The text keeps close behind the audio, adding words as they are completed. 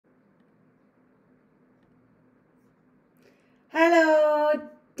Hello.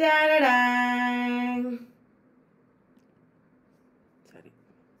 Da-da-dang. Sorry.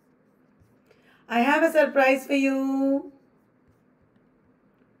 I have a surprise for you.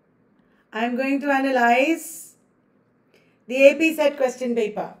 I'm going to analyze the AP set question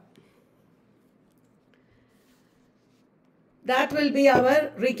paper. That will be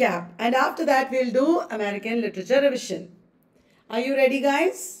our recap. And after that, we'll do American Literature Revision. Are you ready,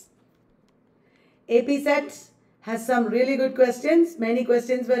 guys? AP set has some really good questions. Many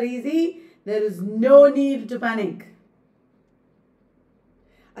questions were easy. There is no need to panic.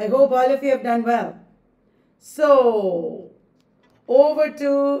 I hope all of you have done well. So, over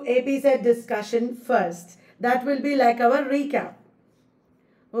to AP set discussion first. That will be like our recap.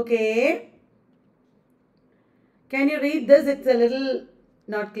 Okay. Can you read this? It's a little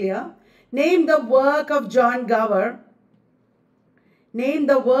not clear. Name the work of John Gower. Name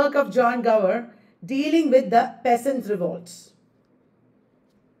the work of John Gower dealing with the peasants' revolts.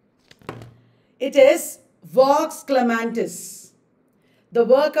 It is Vox Clamantis. The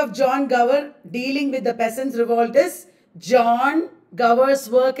work of John Gower dealing with the peasants' revolt is John Gower's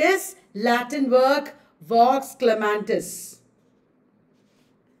work is Latin work Vox Clamantis.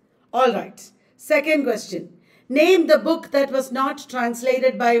 All right. Second question. Name the book that was not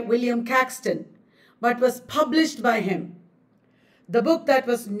translated by William Caxton but was published by him. The book that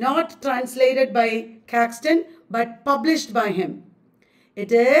was not translated by Caxton but published by him.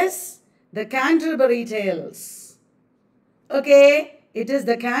 It is the Canterbury Tales. Okay, it is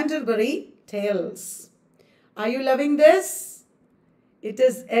the Canterbury Tales. Are you loving this? It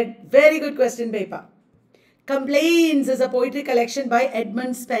is a very good question paper. Complaints is a poetry collection by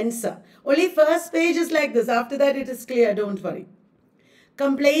Edmund Spenser. Only first page is like this. After that it is clear, don't worry.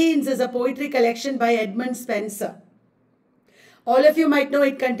 Complaints is a poetry collection by Edmund Spenser. All of you might know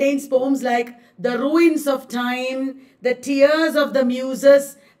it contains poems like The Ruins of Time, The Tears of the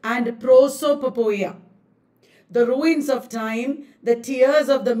Muses, and Prosopopoeia. The Ruins of Time, The Tears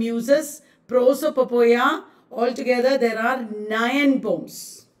of the Muses, Prosopopoeia. Altogether there are 9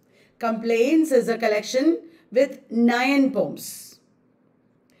 poems. Complaints is a collection with 9 poems.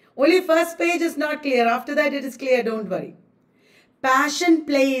 Only first page is not clear. After that it is clear, don't worry. Passion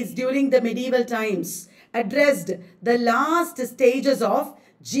plays during the medieval times addressed the last stages of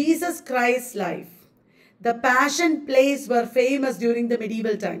Jesus Christ's life. The passion plays were famous during the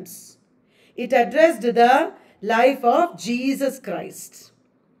medieval times. It addressed the life of Jesus Christ.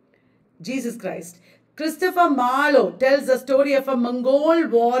 Christopher Marlowe tells the story of a Mongol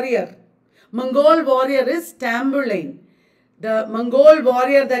warrior. Mongol warrior is Tamburlaine. The Mongol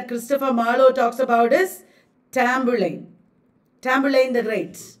warrior that Christopher Marlowe talks about is Tamburlaine. Tamburlaine the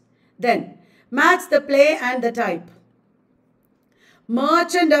Great. Then, match the play and the type.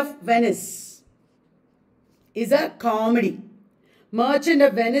 Merchant of Venice is a comedy. Merchant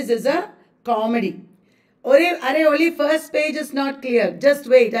of Venice is a comedy. Only first page is not clear. Just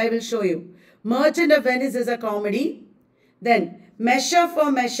wait, I will show you. Merchant of Venice is a comedy. Then, Measure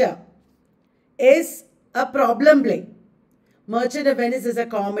for Measure is a problem play. Merchant of Venice is a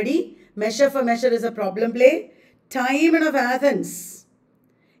comedy. Measure for Measure is a problem play. Timon of Athens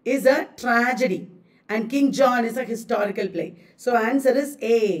is a tragedy. And King John is a historical play. So answer is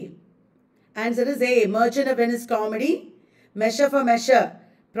A. Answer is A. Merchant of Venice comedy. Measure for Measure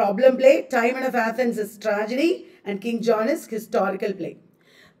problem play. Timon of Athens is tragedy. And King John is historical play.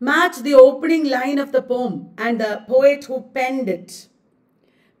 Match the opening line of the poem and the poet who penned it.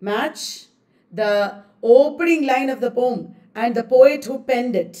 Match the opening line of the poem and the poet who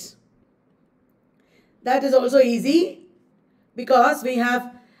penned it. That is also easy because we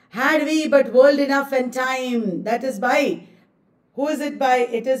have Had We But World Enough and Time. That is by, who is it by?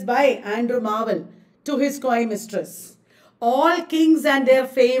 It is by Andrew Marvell, To His Coy Mistress. All Kings and Their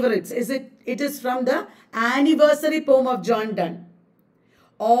Favorites. It is from the anniversary poem of John Donne.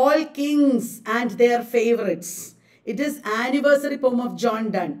 All Kings and Their Favorites. It is anniversary poem of John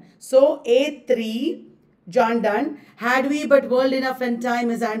Donne. So A3, John Donne. Had We But World Enough and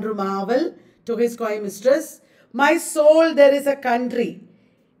Time is Andrew Marvell, To His Coy Mistress. My Soul There Is a Country.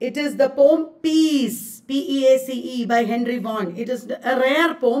 It is the poem Peace, P-E-A-C-E by Henry Vaughan. It is a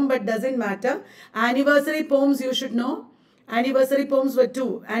rare poem but doesn't matter. Anniversary poems you should know. Anniversary poems were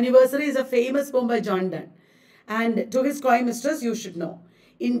 2. Anniversary is a famous poem by John Donne. And To His Coy Mistress you should know.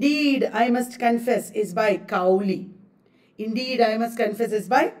 Indeed, I Must Confess is by Cowley. Indeed, I Must Confess is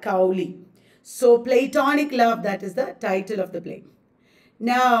by Cowley. So, Platonic Love, that is the title of the play.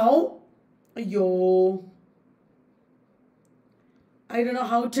 Now, I don't know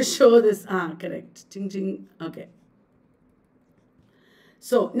how to show this. Correct. Ching, ching. Okay.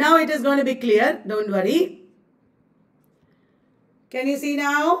 So, now it is going to be clear. Don't worry. Can you see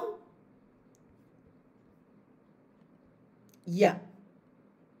now? Yeah.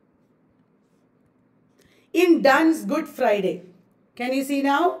 In Donne's Good Friday. Can you see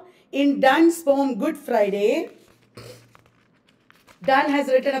now? In Donne's poem Good Friday, Donne has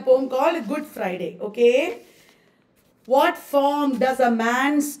written a poem called Good Friday. Okay. What form does a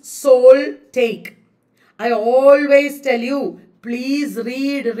man's soul take? I always tell you, please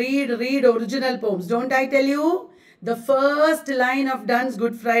read original poems. Don't I tell you? The first line of Donne's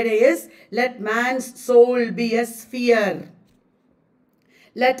Good Friday is, let man's soul be a sphere.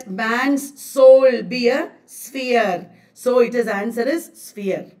 Let man's soul be a sphere. So its answer is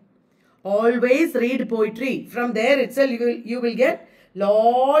sphere. Always read poetry. From there itself you will get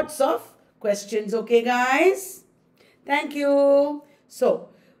lots of questions. Okay guys? Thank you. So,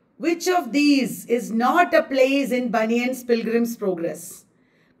 which of these is not a place in Bunyan's Pilgrim's Progress?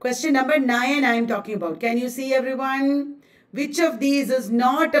 Question number 9 I am talking about. Can you see everyone? Which of these is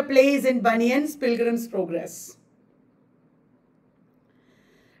not a place in Bunyan's Pilgrim's Progress?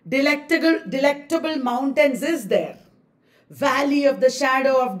 Delectable mountains is there. Valley of the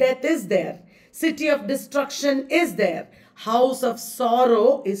shadow of death is there. City of destruction is there. House of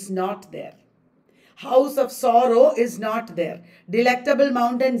sorrow is not there. House of sorrow is not there. Delectable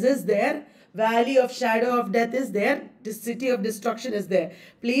mountains is there. Valley of shadow of death is there. The city of destruction is there.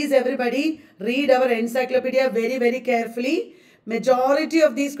 Please everybody read our encyclopedia very carefully. Majority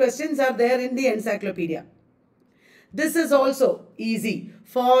of these questions are there in the encyclopedia. This is also easy.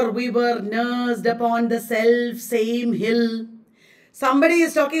 For we were nursed upon the self same hill. Somebody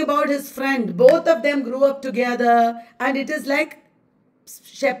is talking about his friend. Both of them grew up together and it is like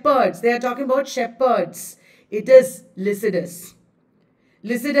shepherds. They are talking about shepherds. It is Lycidas.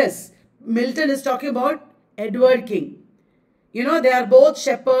 Lycidas. Milton is talking about Edward King. You know, they are both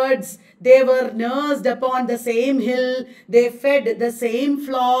shepherds. They were nursed upon the same hill. They fed the same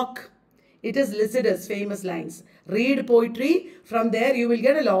flock. It is Lycidas' famous lines. Read poetry. From there you will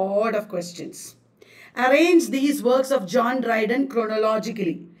get a lot of questions. Arrange these works of John Dryden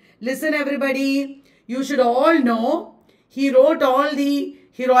chronologically. Listen everybody. You should all know he wrote all the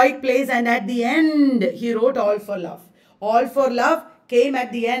heroic plays and at the end he wrote All for Love. All for Love came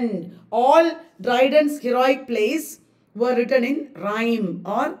at the end. All Dryden's heroic plays were written in rhyme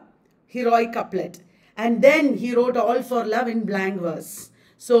or heroic couplet. And then he wrote All for Love in blank verse.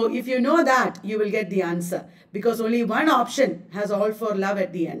 So if you know that, you will get the answer. Because only one option has All for Love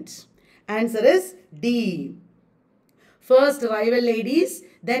at the end. Answer is D. First rival ladies,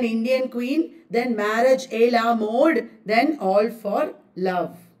 then Indian Queen, then marriage a la mode, then All for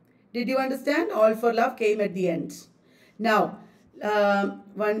Love. Did you understand? All for Love came at the end. Now,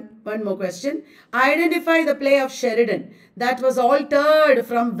 one more question. Identify the play of Sheridan that was altered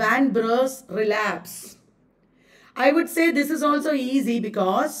from Vanbrugh's Relapse. I would say this is also easy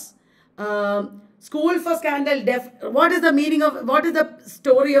because School for Scandal, what is the meaning of, what is the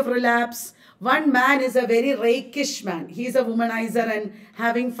story of Relapse? One man is a very rakish man. He is a womanizer and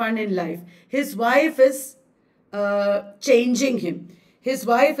having fun in life. His wife is changing him. His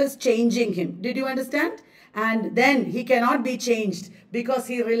wife is changing him. Did you understand? And then he cannot be changed because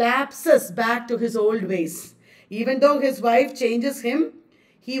he relapses back to his old ways. Even though his wife changes him,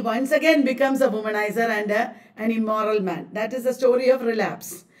 he once again becomes a womanizer and an immoral man. That is the story of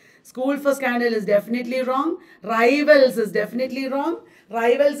Relapse. School for Scandal is definitely wrong. Rivals is definitely wrong.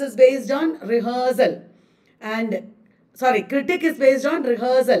 Rivals is based on rehearsal. And, sorry, Critic is based on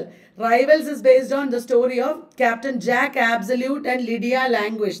rehearsal. Rivals is based on the story of Captain Jack Absolute and Lydia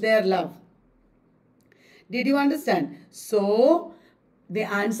Languish, their love. Did you understand? So, the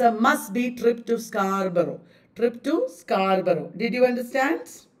answer must be Trip to Scarborough. Trip to Scarborough. Did you understand?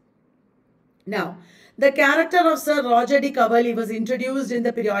 Now, the character of Sir Roger de Coverley was introduced in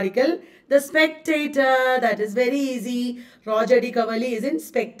the periodical The Spectator. That is very easy. Roger de Coverley is in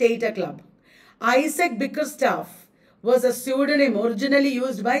Spectator Club. Isaac Bickerstaff was a pseudonym originally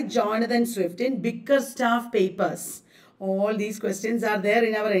used by Jonathan Swift in Bickerstaff Papers. All these questions are there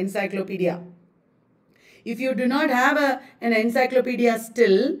in our encyclopedia. If you do not have an encyclopedia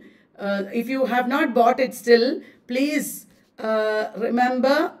still, if you have not bought it still, please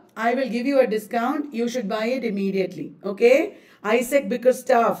remember, I will give you a discount. You should buy it immediately. Okay? Isaac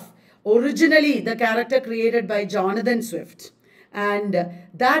Bickerstaff, originally the character created by Jonathan Swift. And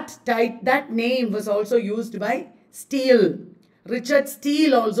that name was also used by Steele. Richard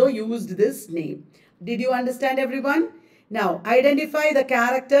Steele also used this name. Did you understand everyone? Now, identify the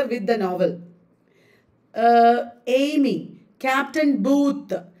character with the novel. Amy, Captain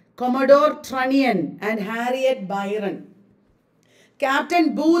Booth, Commodore Trunnion and Harriet Byron.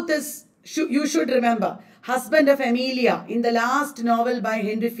 Captain Booth is, you should remember, husband of Amelia in the last novel by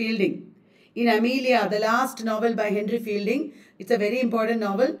Henry Fielding. In Amelia, the last novel by Henry Fielding, it's a very important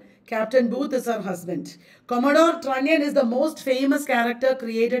novel. Captain Booth is her husband. Commodore Trunnion is the most famous character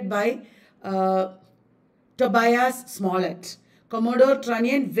created by Tobias Smollett. Commodore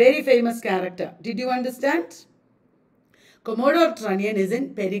Trunnion, very famous character. Did you understand? Commodore Trunnion is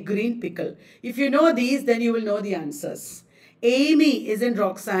in Peregrine Pickle. If you know these, then you will know the answers. Amy is in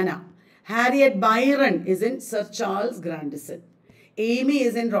Roxana. Harriet Byron is in Sir Charles Grandison. Amy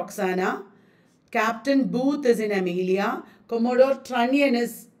is in Roxana. Captain Booth is in Amelia. Commodore Trunnion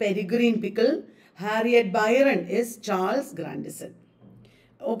is Peregrine Pickle. Harriet Byron is Charles Grandison.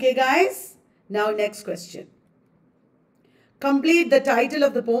 Okay, guys. Now, next question. Complete the title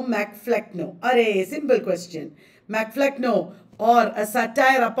of the poem Macflecknoe. Array, simple question. Macflecknoe, or a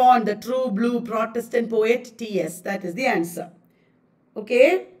satire upon the true blue Protestant poet T.S. That is the answer.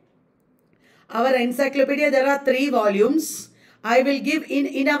 Okay. Our encyclopedia, there are 3 volumes. I will give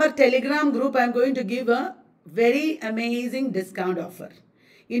in our Telegram group, I am going to give a very amazing discount offer.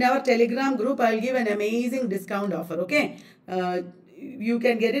 In our Telegram group, I will give an amazing discount offer. Okay. You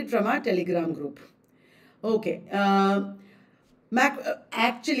can get it from our Telegram group. Okay.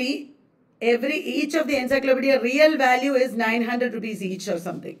 Actually, each of the encyclopedia real value is 900 rupees each or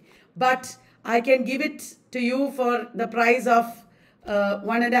something. But I can give it to you for the price of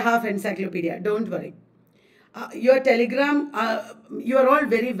 1.5 encyclopedia. Don't worry. Your Telegram, you are all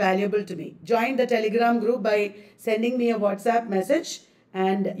very valuable to me. Join the Telegram group by sending me a WhatsApp message,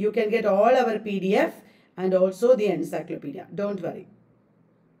 and you can get all our PDF and also the encyclopedia. Don't worry.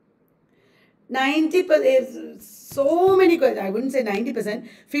 90%, so many questions, I wouldn't say 90%,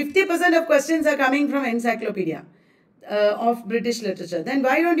 50% of questions are coming from encyclopedia of British literature. Then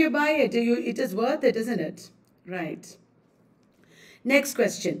why don't you buy it? It is worth it, isn't it? Right. Next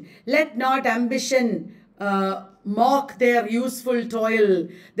question. Let not ambition mock their useful toil,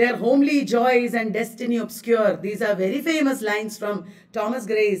 their homely joys and destiny obscure. These are very famous lines from Thomas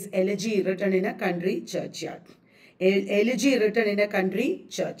Gray's Elegy written in a country churchyard. Elegy written in a country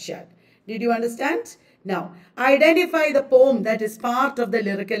churchyard. Did you understand? Now, identify the poem that is part of the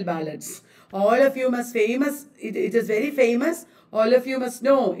lyrical ballads. All of you must famous, it is very famous. All of you must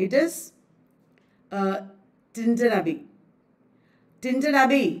know it is Tintin Abbey. Tintin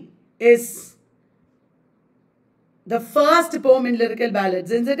Abbey is the first poem in lyrical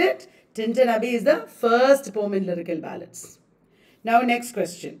ballads, isn't it? Tintin Abbey is the first poem in lyrical ballads. Now, next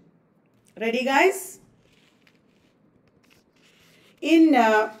question. Ready, guys? In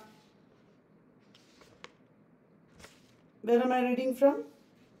where am I reading from?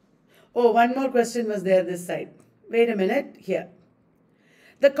 Oh, one more question was there this side. Wait a minute. Here.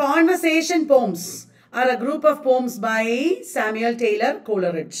 The conversation poems are a group of poems by Samuel Taylor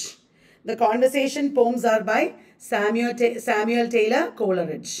Coleridge. The conversation poems are by Samuel Taylor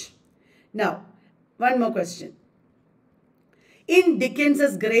Coleridge. Now, one more question. In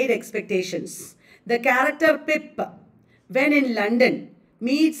Dickens's Great Expectations, the character Pip, when in London,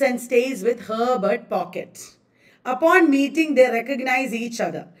 meets and stays with Herbert Pocket. Upon meeting, they recognize each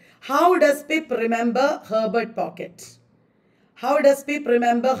other. How does Pip remember Herbert Pocket? How does Pip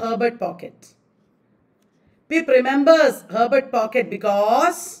remember Herbert Pocket? Pip remembers Herbert Pocket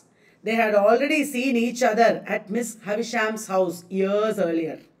because they had already seen each other at Miss Havisham's house years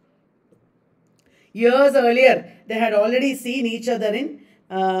earlier. Years earlier, they had already seen each other in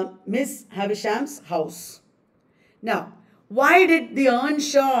Miss Havisham's house. Now, why did the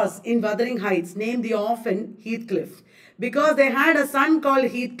Earnshaws in Wuthering Heights name the orphan Heathcliff? Because they had a son called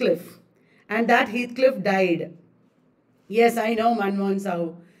Heathcliff, and that Heathcliff died. Yes, I know, Manmohan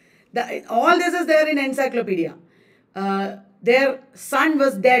Sahu. All this is there in encyclopedia. Their son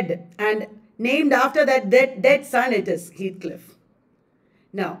was dead, and named after that dead son it is Heathcliff.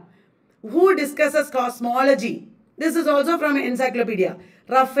 Now, who discusses cosmology? This is also from encyclopedia.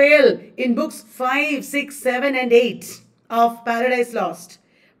 Raphael in books 5, 6, 7 and 8 of Paradise Lost.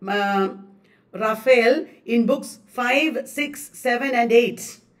 Raphael in books 5, 6, 7 and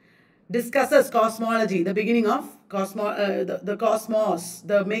 8 discusses cosmology, the beginning of the cosmos,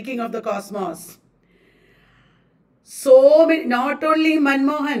 the making of the cosmos. So many, not only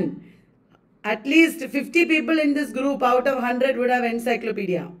Manmohan, at least 50 people in this group out of 100 would have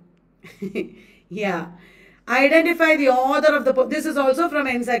encyclopedia. Yeah. Identify the author of the poem. This is also from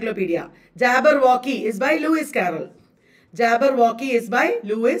encyclopedia. Jabberwocky is by Lewis Carroll. Jabberwocky is by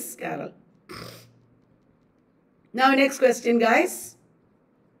Lewis Carroll. Now, next question, guys.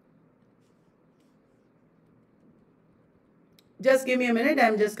 Just give me a minute.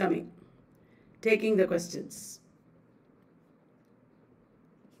 I'm just coming. Taking the questions.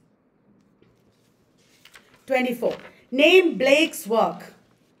 24. Name Blake's work.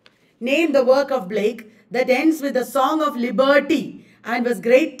 Name the work of Blake that ends with the Song of Liberty and was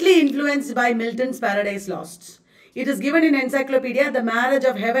greatly influenced by Milton's Paradise Lost. It is given in Encyclopedia, The Marriage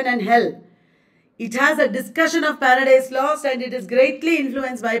of Heaven and Hell. It has a discussion of Paradise Lost and it is greatly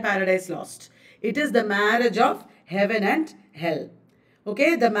influenced by Paradise Lost. It is the marriage of heaven and hell.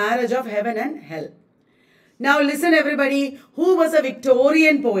 Okay, the marriage of heaven and hell. Now listen everybody, who was a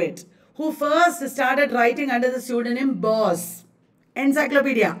Victorian poet who first started writing under the pseudonym Boz?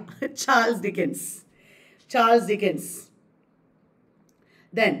 Encyclopedia, Charles Dickens. Charles Dickens.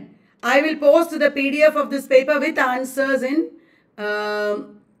 Then, I will post the PDF of this paper with answers in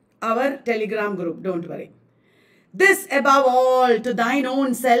our Telegram group. Don't worry. This above all, to thine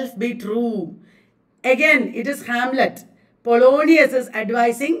own self be true. Again, it is Hamlet. Polonius is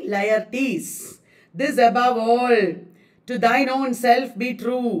advising Laertes. This above all, to thine own self be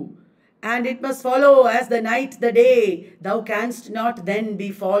true. And it must follow as the night the day. Thou canst not then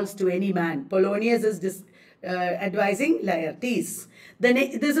be false to any man. Polonius is advising Laertes.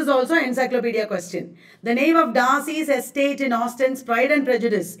 This is also an encyclopedia question. The name of Darcy's estate in Austen's Pride and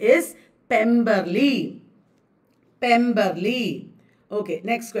Prejudice is Pemberley. Pemberley. Okay,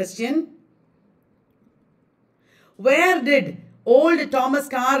 next question. Where did old Thomas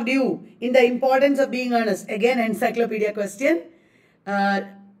Cardew in The Importance of Being Earnest, again encyclopedia question,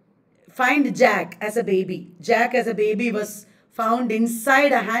 find Jack as a baby? Jack as a baby was found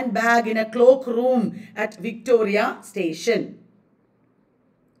inside a handbag in a cloak room at Victoria Station.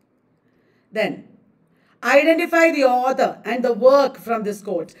 Then, identify the author and the work from this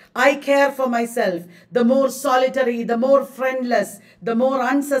quote. I care for myself. The more solitary, the more friendless, the more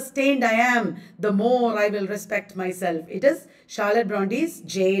unsustained I am, the more I will respect myself. It is Charlotte Bronte's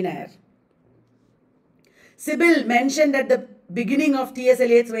Jane Eyre. Sibyl mentioned at the beginning of T.S.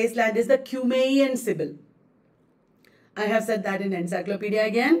 Eliot's Wasteland is the Cumaean Sibyl. I have said that in encyclopedia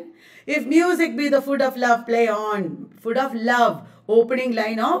again. If music be the food of love, play on. Food of love, opening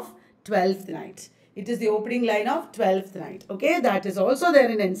line of 12th Night. It is the opening line of 12th Night. Okay, that is also there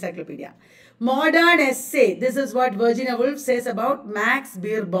in encyclopedia. Modern essay. This is what Virginia Woolf says about Max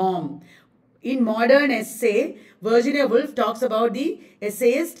Beerbohm. In modern essay, Virginia Woolf talks about the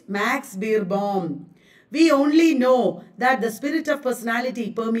essayist Max Beerbohm. We only know that the spirit of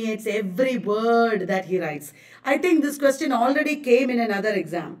personality permeates every word that he writes. I think this question already came in another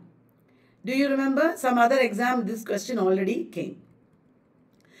exam. Do you remember? Some other exam, this question already came.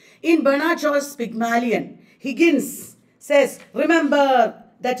 In Bernard Shaw's Pygmalion, Higgins says, remember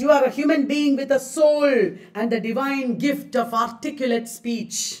that you are a human being with a soul and the divine gift of articulate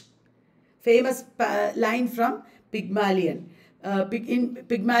speech. Famous line from Pygmalion. In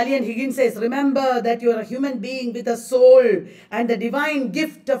Pygmalion, Higgins says, remember that you are a human being with a soul and the divine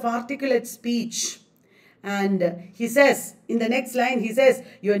gift of articulate speech. And he says, in the next line, he says,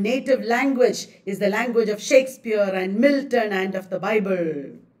 your native language is the language of Shakespeare and Milton and of the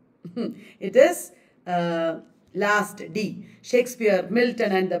Bible. It is last D. Shakespeare,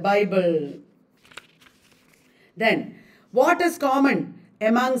 Milton and the Bible. Then, what is common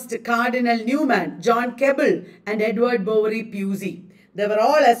amongst Cardinal Newman, John Keble and Edward Bovary Pusey? They were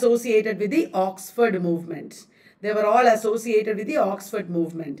all associated with the Oxford movement. They were all associated with the Oxford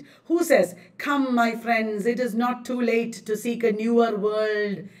movement. Who says, come my friends, it is not too late to seek a newer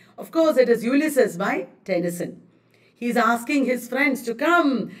world. Of course, it is Ulysses by Tennyson. He is asking his friends to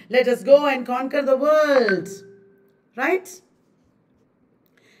come, let us go and conquer the world. Right?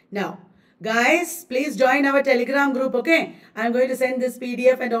 Now, guys, please join our Telegram group, okay? I am going to send this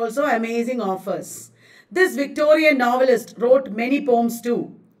PDF and also amazing offers. This Victorian novelist wrote many poems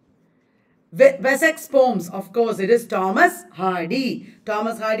too. Wessex poems, of course, it is Thomas Hardy.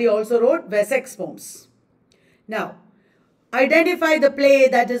 Thomas Hardy also wrote Wessex poems. Now, identify the play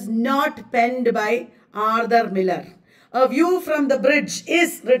that is not penned by Arthur Miller. A View from the Bridge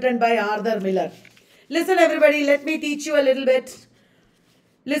is written by Arthur Miller. Listen everybody, let me teach you a little bit.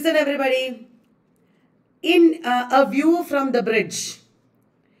 Listen everybody. In A View from the Bridge.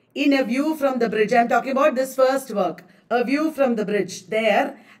 In A View from the Bridge. I am talking about this first work. A View from the Bridge.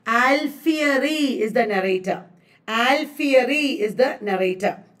 There, Alfieri is the narrator. Alfieri is the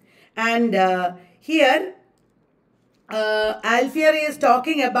narrator. And here, Alfieri is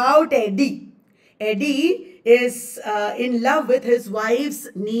talking about Eddie. Eddie is in love with his wife's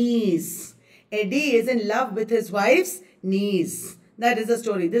niece. Eddie is in love with his wife's niece. That is the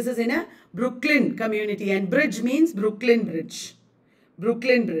story. This is in a Brooklyn community and bridge means Brooklyn Bridge.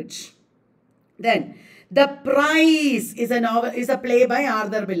 Brooklyn Bridge. Then, The Price is a play by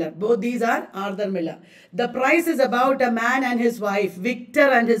Arthur Miller. Both these are Arthur Miller. The Price is about a man and his wife, Victor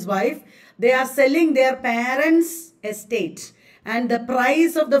and his wife. They are selling their parents' estate. And the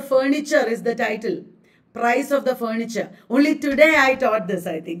price of the furniture is the title. Price of the furniture. Only today I taught this,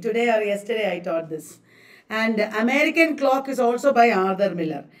 I think. Today or yesterday I taught this. And American Clock is also by Arthur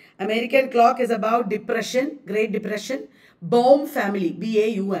Miller. American Clock is about depression, Great Depression. Baum family,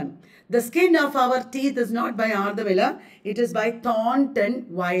 B-A-U-M. The Skin of Our Teeth is not by Arthur Miller. It is by Thornton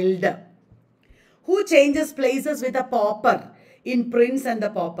Wilder. Who changes places with a pauper in Prince and the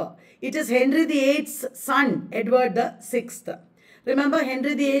Pauper? It is Henry VIII's son, Edward VI. Remember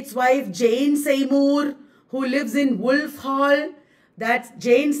Henry VIII's wife, Jane Seymour, who lives in Wolf Hall? That's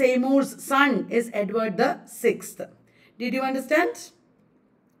Jane Seymour's son is Edward VI. Did you understand?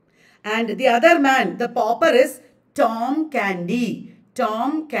 And the other man, the pauper, is Tom Candy.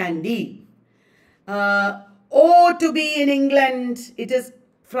 Tom Candy. Oh, to be in England. It is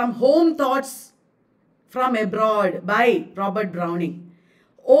from Home Thoughts from Abroad by Robert Browning.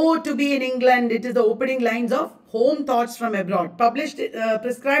 Oh, to be in England. It is the opening lines of Home Thoughts from Abroad. Published,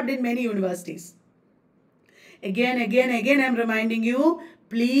 prescribed in many universities. Again, I'm reminding you,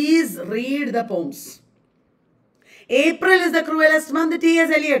 please read the poems. April is the cruelest month, T.S.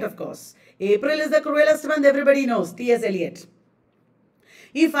 Eliot, of course. April is the cruelest month, everybody knows, T.S. Eliot.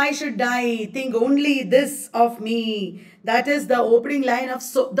 If I should die, think only this of me. That is the opening line of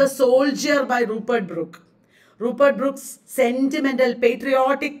The Soldier by Rupert Brooke. Rupert Brooke's sentimental,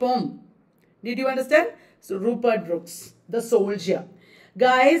 patriotic poem. Did you understand? So, Rupert Brooke's The Soldier.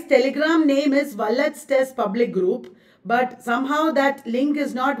 Guys, Telegram name is Vallath's Test Public Group, but somehow that link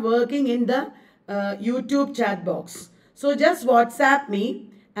is not working in the YouTube chat box. So, just WhatsApp me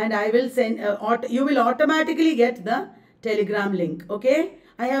and I will send, you will automatically get the Telegram link. Okay?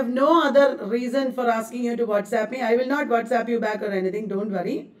 I have no other reason for asking you to WhatsApp me. I will not WhatsApp you back or anything. Don't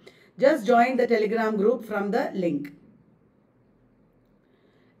worry. Just join the Telegram group from the link.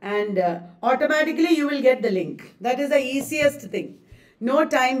 And automatically you will get the link. That is the easiest thing. No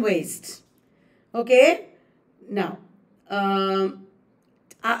time waste. Okay? Now,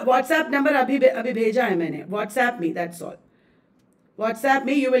 WhatsApp number abhi bheja hai maine. WhatsApp me, that's all. WhatsApp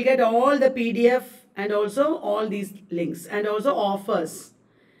me, you will get all the PDF and also all these links and also offers.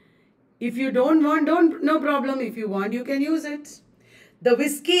 If you don't want, no problem. If you want, you can use it. The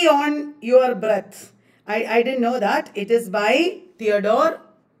Whiskey on Your Breath. I didn't know that. It is by Theodore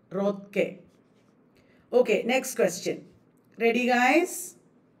Rothke. Okay, next question. Ready, guys?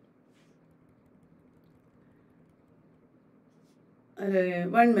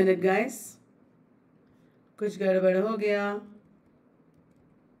 1 minute, guys. कुछ गड़बड़ हो गया.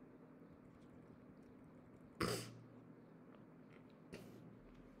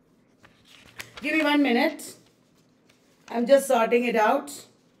 Give me 1 minute. I'm just sorting it out.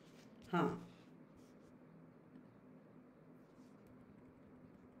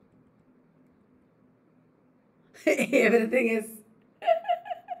 Everything is...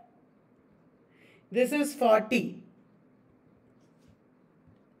 This is 40.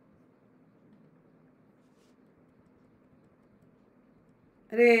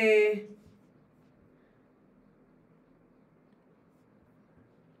 Arey.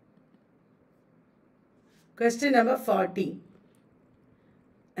 Question number 40.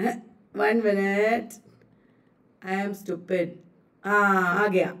 1 minute. I am stupid. aa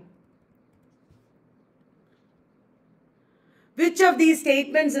gaya. Which of these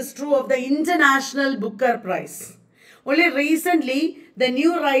statements is true of the International Booker Prize? Only recently, the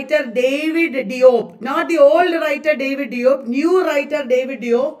new writer David Diop, not the old writer David Diop, new writer David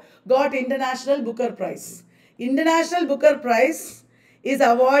Diop got International Booker Prize. International Booker Prize is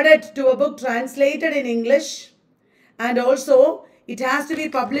awarded to a book translated in English, and also it has to be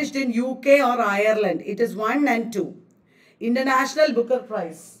published in UK or Ireland. It is 1 and 2. International Booker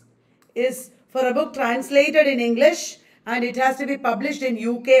Prize is for a book translated in English and it has to be published in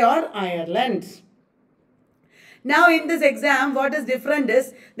UK or Ireland. Now in this exam, what is different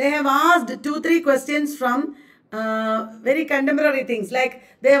is they have asked 2-3 questions from very contemporary things. Like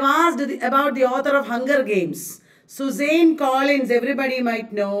they have asked about the author of Hunger Games. Suzanne Collins, everybody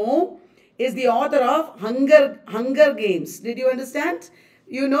might know, is the author of Hunger Games. Did you understand?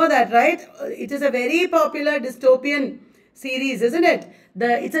 You know that, right? It is a very popular dystopian series, isn't it?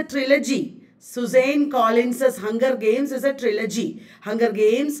 It's a trilogy. Suzanne Collins' Hunger Games is a trilogy. Hunger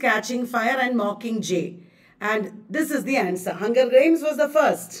Games, Catching Fire and Mockingjay. And this is the answer. Hunger Games was the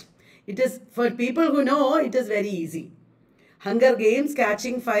first. It is, for people who know, it is very easy. Hunger Games,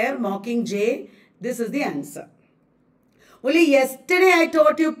 Catching Fire, Mockingjay. This is the answer. Only yesterday I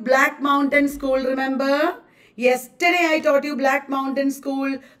taught you Black Mountain School, remember? Yesterday I taught you Black Mountain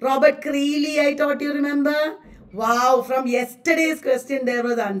School. Robert Creeley I taught you, remember? Wow, from yesterday's question there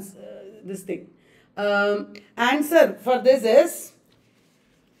was answer. this thing. Answer for this is,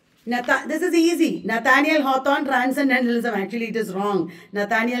 this is easy. Nathaniel Hawthorne, Transcendentalism. Actually, it is wrong.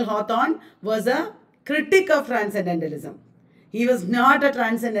 Nathaniel Hawthorne was a critic of Transcendentalism. He was not a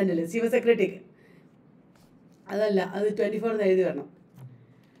Transcendentalist. He was a critic. That's 24.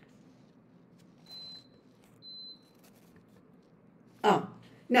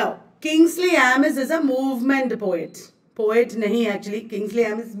 Now, Kingsley Amis is a movement poet. Poet nahi actually. Kingsley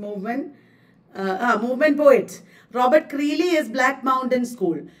Amis is movement poet. Robert Creeley is Black Mountain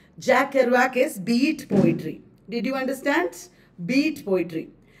School. Jack Kerouac is beat poetry. Did you understand? Beat poetry.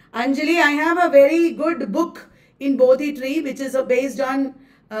 Anjali, I have a very good book in Bodhi Tree, which is based on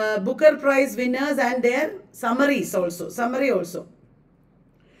Booker Prize winners and their summaries also. Summary also.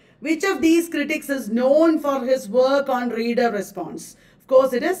 Which of these critics is known for his work on reader response? Of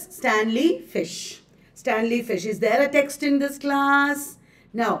course, it is Stanley Fish. Stanley Fish. Is there a text in this class?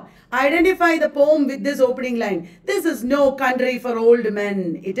 Now, identify the poem with this opening line. This is no country for old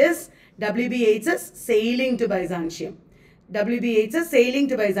men. It is W.B. Yeats's Sailing to Byzantium. W.B. Yeats's Sailing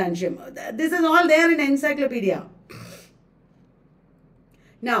to Byzantium. This is all there in encyclopedia.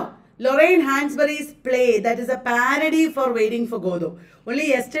 Now, Lorraine Hansberry's play that is a parody for Waiting for Godot. Only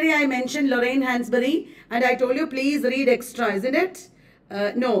yesterday I mentioned Lorraine Hansberry and I told you please read extra, isn't it?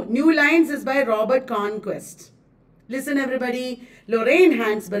 No, New Lines is by Robert Conquest. Listen everybody, Lorraine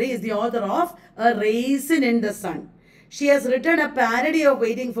Hansberry is the author of A Raisin in the Sun. She has written a parody of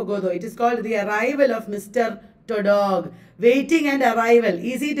Waiting for Godot. It is called The Arrival of Mr. Todog. Waiting and Arrival.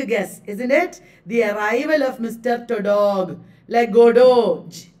 Easy to guess, isn't it? The Arrival of Mr. Todog. Like Godot.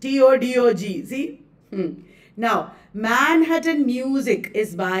 T-O-D-O-G. See? Now, Manhattan Music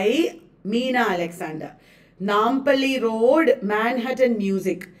is by Meena Alexander. Nampally Road, Manhattan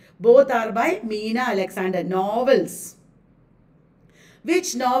Music. Both are by Meena Alexander. Novels.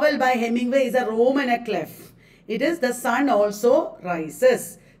 Which novel by Hemingway is a Roman clef? It is The Sun Also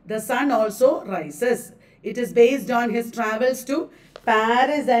Rises. The Sun Also Rises. It is based on his travels to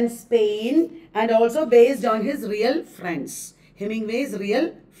Paris and Spain and also based on his real friends. Hemingway's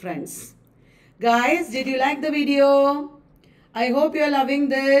real friends. Guys, did you like the video? I hope you are loving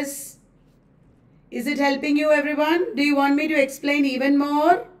this. Is it helping you everyone? Do you want me to explain even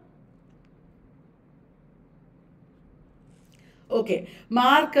more? Okay,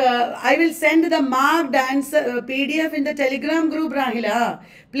 Mark, I will send the marked answer PDF in the Telegram group, Rahila.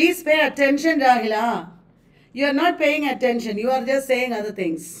 Please pay attention, Rahila. You are not paying attention. You are just saying other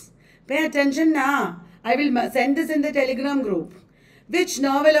things. Pay attention now. I will send this in the Telegram group. Which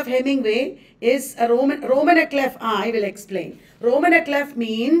novel of Hemingway is a Roman clef? I will explain. Roman clef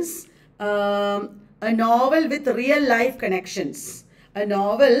means a novel with real life connections. A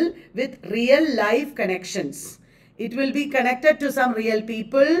novel with real life connections. It will be connected to some real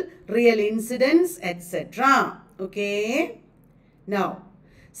people, real incidents, etc. Okay. Now,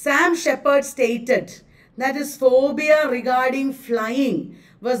 Sam Shepard stated that his phobia regarding flying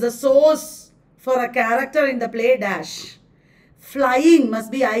was the source for a character in the play Dash. Flying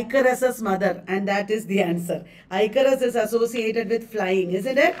must be Icarus's mother, and that is the answer. Icarus is associated with flying,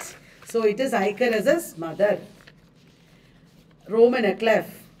 isn't it? So it is Icarus's mother. Roman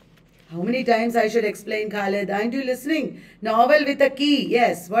clef. How many times I should explain, Khaled? Aren't you listening? Novel with a key.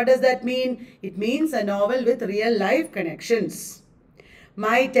 Yes. What does that mean? It means a novel with real life connections.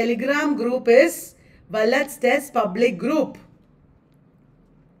 My Telegram group is Vallath's Test Public Group.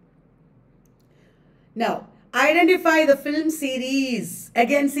 Now, identify the film series.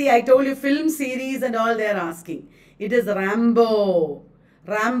 Again, see, I told you film series and all they are asking. It is Rambo.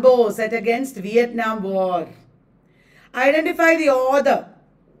 Rambo set against Vietnam War. Identify the author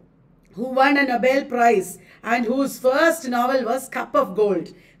who won a Nobel Prize and whose first novel was Cup of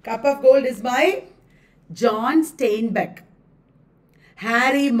Gold. Cup of Gold is by John Steinbeck.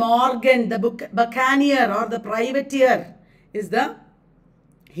 Harry Morgan, the buccaneer or the privateer, is the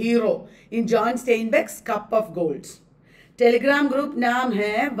hero in John Steinbeck's Cup of Gold. Telegram group naam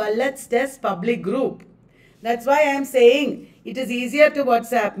hai Vallath's Test Public Group. That's why I am saying it is easier to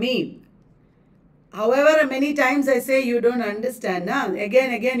WhatsApp me. However, many times I say you don't understand. Na?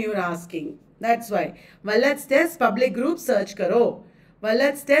 Again you are asking. That's why. Vallath's Test Public Group search karo.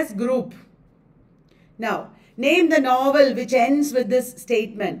 Vallath's Test Group. Now, name the novel which ends with this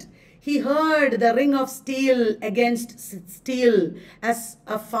statement. He heard the ring of steel against steel as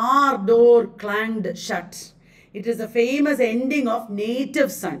a far door clanged shut. It is a famous ending of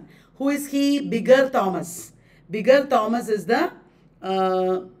Native Son. Who is he? Bigger Thomas. Bigger Thomas is the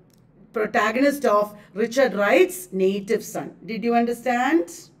protagonist of Richard Wright's Native Son. Did you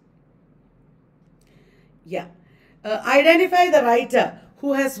understand? Yeah. Identify the writer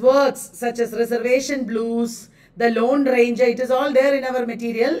who has works such as Reservation Blues, The Lone Ranger. It is all there in our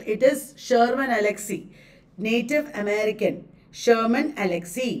material. It is Sherman Alexie, Native American, Sherman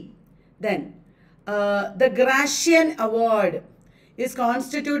Alexie. Then, the Gratian Award is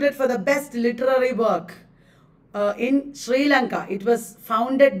constituted for the best literary work in Sri Lanka. It was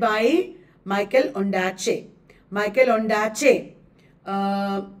founded by Michael Ondaatje. Michael Ondaatje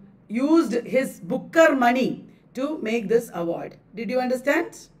used his Booker money to make this award. Did you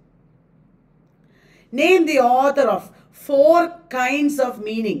understand? Name the author of 4 kinds of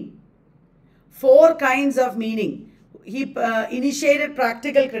meaning. 4 kinds of meaning. He initiated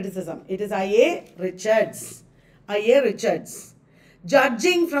practical criticism. It is I.A. Richards. I.A. Richards.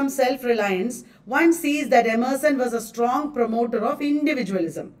 Judging from self-reliance, one sees that Emerson was a strong promoter of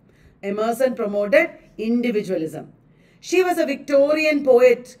individualism. Emerson promoted individualism. She was a Victorian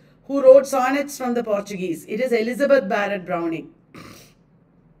poet who wrote sonnets from the Portuguese. It is Elizabeth Barrett Browning.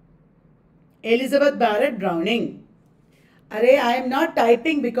 Elizabeth Barrett Browning. Array, I am not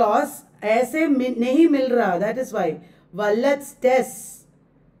typing because ऐसे नहीं मिल रहा. That is why. Vallath's Test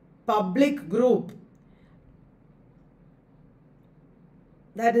Public Group.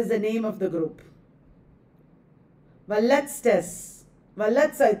 That is the name of the group. Vallath's Test.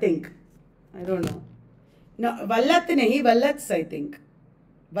 Vallath's, I think. I don't know. No, Vallath nahi, Vallath's, I think.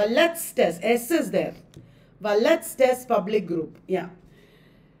 Vallath's Test. S is there. Vallath's Test Public Group. Yeah.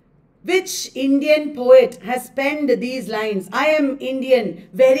 Which Indian poet has penned these lines? I am Indian,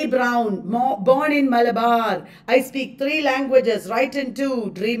 very brown, born in Malabar. I speak 3 languages, write in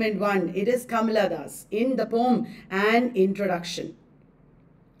 2, dream in 1. It is Kamala Das in the poem and introduction.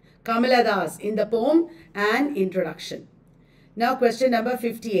 Kamala Das in the poem and introduction. Now question number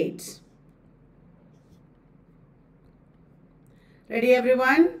 58. Ready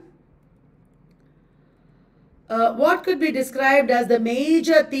everyone? What could be described as the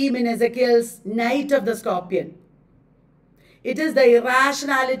major theme in Ezekiel's Night of the Scorpion? It is the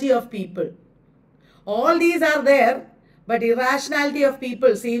irrationality of people. All these are there, but irrationality of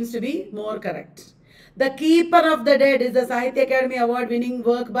people seems to be more correct. The Keeper of the Dead is the Sahitya Academy Award winning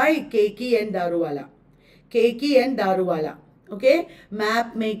work by Keki and Daruwala. Keki and Daruwala. Okay?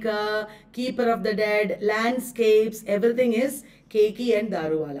 Map maker, Keeper of the Dead, landscapes, everything is Keki and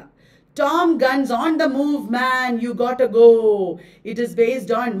Daruwala. Tom Gunn's On the Move Man, You Gotta Go. It is based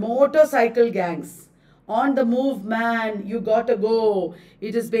on motorcycle gangs. On the Move Man, You Gotta Go.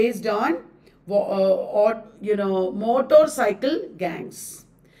 It is based on, motorcycle gangs.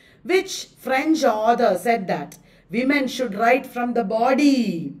 Which French author said that women should write from the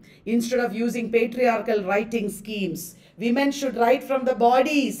body instead of using patriarchal writing schemes? Women should write from the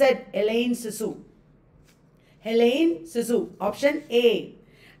body, said Hélène Cixous. Hélène Cixous, option A.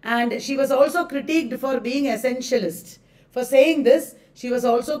 And she was also critiqued for being essentialist. For saying this, she was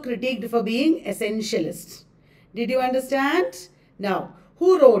also critiqued for being essentialist. Did you understand? Now,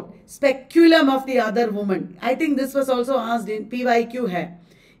 who wrote Speculum of the Other Woman? I think this was also asked in PYQ hai.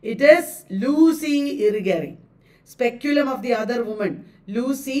 It is Lucy Irigaray. Speculum of the Other Woman,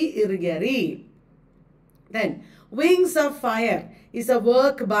 Lucy Irigaray. Then, Wings of Fire is a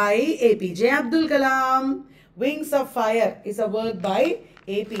work by APJ Abdul Kalam. Wings of Fire is a work by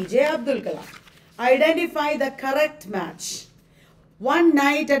APJ Abdul Kalam. Identify the correct match. One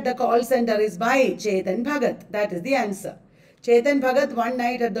Night at the Call Center is by Chetan Bhagat. That is the answer. Chetan Bhagat, One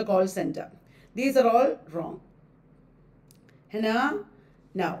Night at the Call Center. These are all wrong.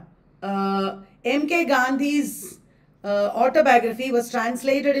 Now, M.K. Gandhi's autobiography was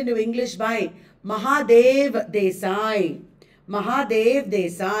translated into English by Mahadev Desai. Mahadev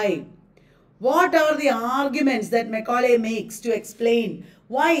Desai. What are the arguments that Macaulay makes to explain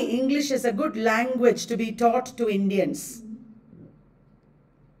why English is a good language to be taught to Indians?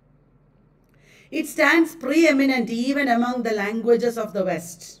 It stands preeminent even among the languages of the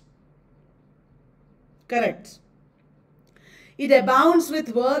West. Correct. It abounds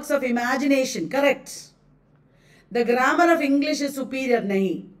with works of imagination. Correct. The grammar of English is superior.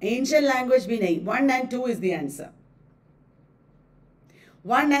 Nahi. Ancient language bhi nahi. 1 and 2 is the answer.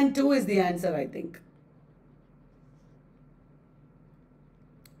 1 and 2 is the answer, I think.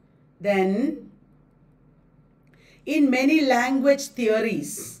 Then, in many language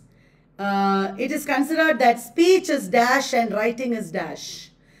theories, it is considered that speech is dash and writing is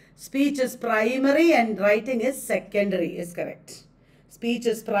dash. Speech is primary and writing is secondary, is correct. Speech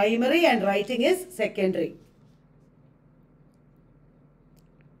is primary and writing is secondary.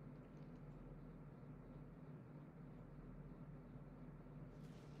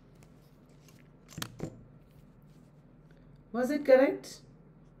 Was it correct?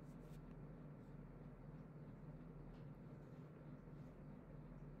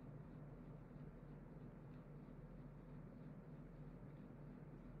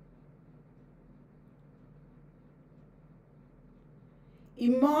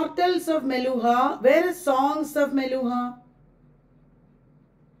 Immortals of Meluha. Where is Songs of Meluha?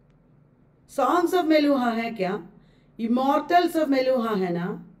 Songs of Meluha hai kya? Immortals of Meluha hai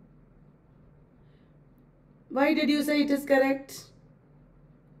na? Why did you say it is correct?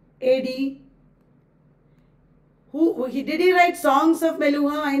 AD. Did he write Songs of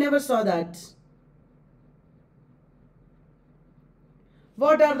Meluha? I never saw that.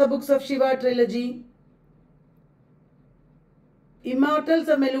 What are the books of Shiva trilogy? Immortals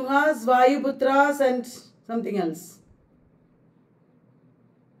of Meluhas, Vayuputras and something else.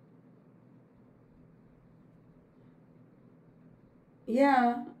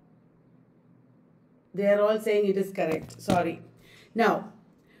 Yeah. They are all saying it is correct. Sorry. Now,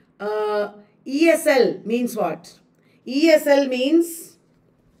 ESL means what? ESL means,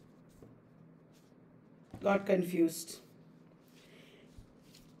 got confused.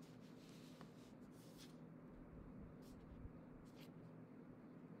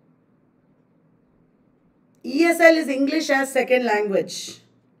 ESL is English as second language.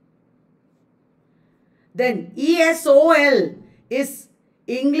 Then ESOL is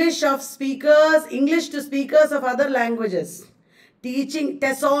English of speakers, English to speakers of other languages.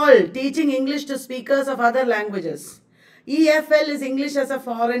 TESOL, teaching English to speakers of other languages. EFL is English as a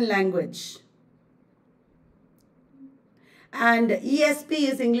foreign language. And ESP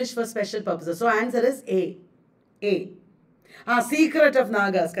is English for special purposes. So answer is A. A. Secret of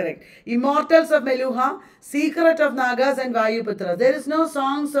Nagas, correct. Immortals of Meluha, Secret of Nagas and Vayuputras. There is no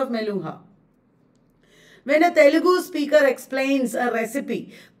Songs of Meluha. When a Telugu speaker explains a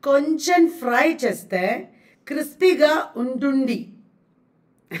recipe, konchen fry cheste, crispyga undundi.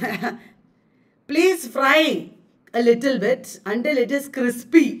 Please fry a little bit until it is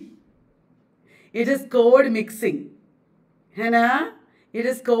crispy. It is code mixing. Hana? It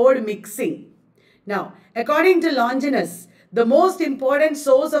is code mixing. Now, according to Longinus, the most important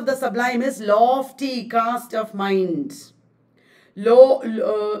source of the sublime is lofty cast of mind.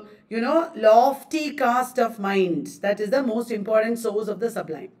 Lofty cast of mind. That is the most important source of the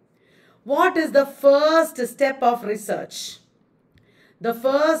sublime. What is the first step of research? The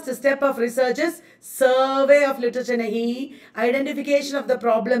first step of research is survey of literature nahi. Identification of the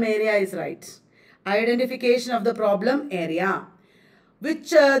problem area is right. Identification of the problem area.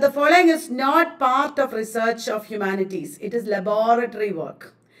 Which the following is not part of research of humanities. It is laboratory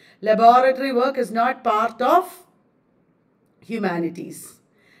work. Laboratory work is not part of humanities.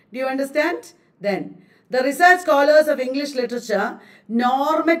 Do you understand? Then, the research scholars of English literature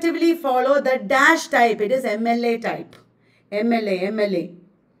normatively follow the dash type. It is MLA type. MLA.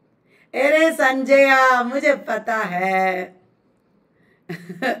 Ere Sanjaya, mujhe pata hai.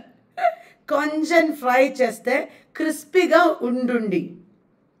 Konjan fry cheste, crispyga undundi.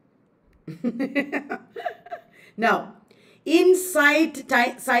 Now, in-text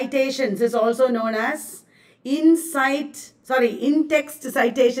citations is also known as in-text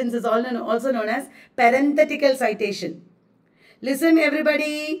citations is also known as parenthetical citation. Listen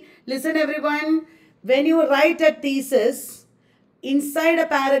everybody, listen everyone. When you write a thesis, inside a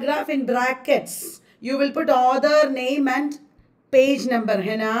paragraph in brackets, you will put author name and page number.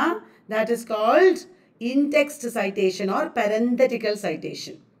 Hena? That is called in-text citation or parenthetical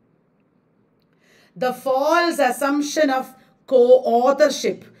citation. The false assumption of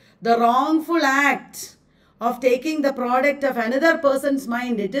co-authorship, the wrongful act of taking the product of another person's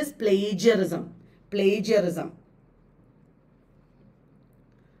mind, it is plagiarism. Plagiarism.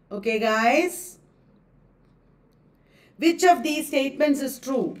 Okay, guys? Which of these statements is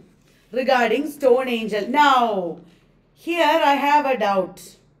true regarding Stone Angel? Now, here I have a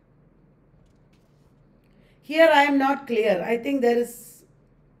doubt. Here I am not clear. I think there is,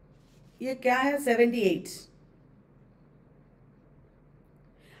 ye kya hai, 78.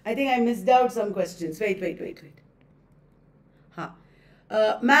 I think I missed out some questions. Wait.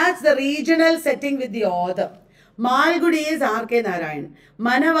 Match the regional setting with the author. Malgudi is R.K. Narayan.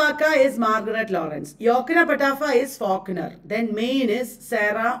 Manavaka is Margaret Lawrence. Yokina Patafa is Faulkner. Then Maine is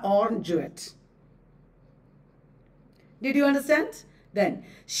Sarah Orne Jewett. Did you understand? Then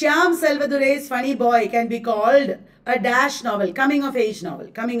Shyam Selvadurei's Funny Boy can be called a dash novel, coming of age novel,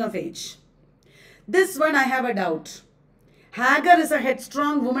 coming of age. This one I have a doubt. Hagar is a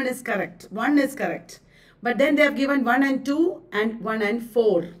headstrong woman is correct. 1 is correct. But then they have given 1 and 2 and 1 and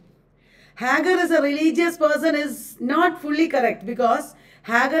 4. Hagar is a religious person is not fully correct because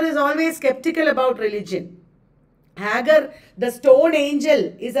Hagar is always skeptical about religion. Hagar, the stone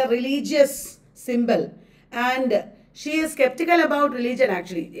angel, is a religious symbol and she is skeptical about religion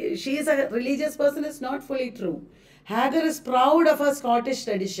actually. She is a religious person is not fully true. Hagar is proud of her Scottish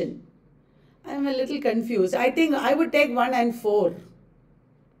tradition. I am a little confused. I think I would take 1 and 4.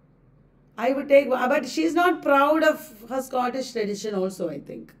 I would take, but she's not proud of her Scottish tradition also, I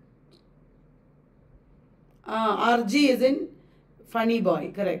think. RG is in funny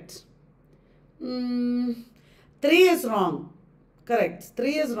boy, correct. 3 is wrong. Correct.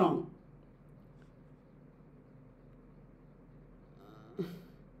 3 is wrong.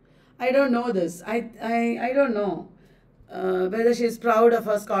 I don't know this. I don't know whether she is proud of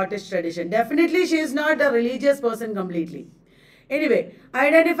her Scottish tradition. Definitely she is not a religious person completely. Anyway,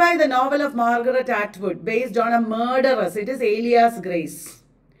 identify the novel of Margaret Atwood based on a murderess. It is Alias Grace.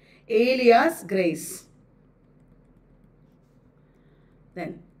 Alias Grace.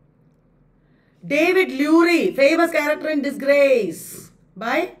 Then, David Lurie, famous character in Disgrace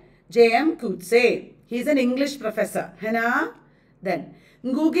by J.M. Coetzee. He is an English professor. Hena? Then,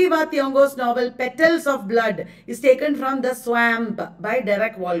 Ngugi wa Thiong'o's novel Petals of Blood is taken from The Swamp by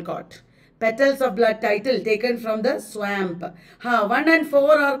Derek Walcott. Petals of Blood title taken from The Swamp. 1 and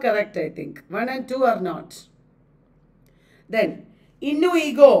 4 are correct, I think. 1 and 2 are not. Then, Innu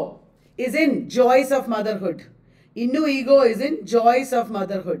Ego is in Joys of Motherhood. Innu Ego is in Joys of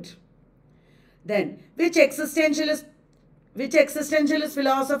Motherhood. Then, which existentialist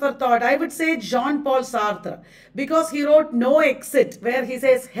philosopher thought? I would say Jean-Paul Sartre, because he wrote No Exit, where he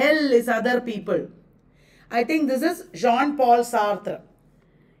says hell is other people. I think this is Jean-Paul Sartre.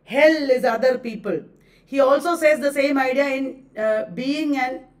 Hell is other people. He also says the same idea in Being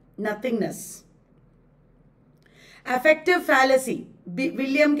and Nothingness. Affective fallacy,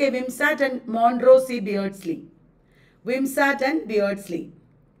 William K. Wimsatt and Monroe C. Beardsley. Wimsatt and Beardsley.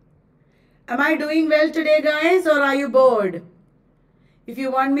 Am I doing well today, guys, or are you bored? If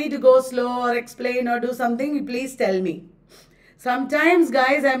you want me to go slow or explain or do something, please tell me. Sometimes,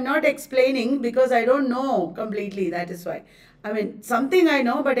 guys, I'm not explaining because I don't know completely. That is why. I mean, something I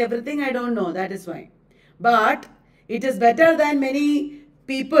know, but everything I don't know. That is why. But it is better than many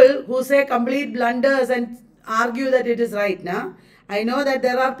people who say complete blunders and argue that it is right. Nah? I know that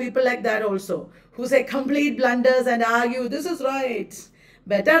there are people like that also who say complete blunders and argue this is right.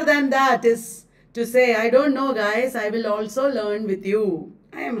 Better than that is to say, I don't know, guys, I will also learn with you.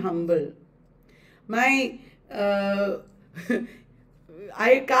 I am humble. My, I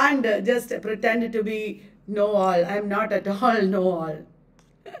can't just pretend to be know-all. I am not at all know-all.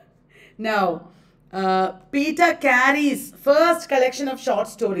 Now, Peter Carey's first collection of short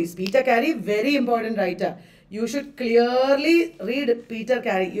stories. Peter Carey, very important writer. You should clearly read Peter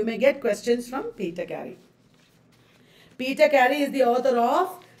Carey. You may get questions from Peter Carey. Peter Carey is the author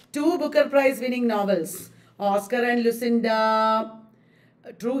of 2 Booker Prize winning novels. Oscar and Lucinda,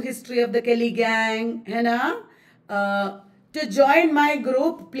 True History of the Kelly Gang. Hannah, to join my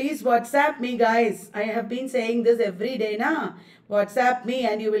group, please WhatsApp me, guys. I have been saying this every day. Na? WhatsApp me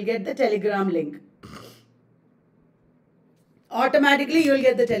and you will get the Telegram link. Automatically, you will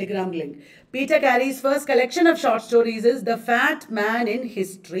get the Telegram link. Peter Carey's first collection of short stories is The Fat Man in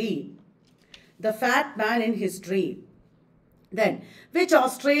History. The Fat Man in History. Then, which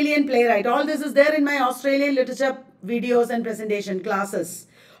Australian playwright? All this is there in my Australian literature videos and presentation classes.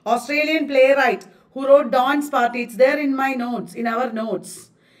 Australian playwright who wrote Dawn's Party. It's there in my notes, in our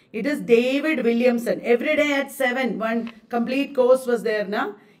notes. It is David Williamson. Every day at 7, one complete course was there.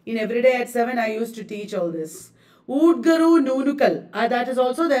 Na? In Every Day at 7, I used to teach all this. Udgaru Nunukal. That is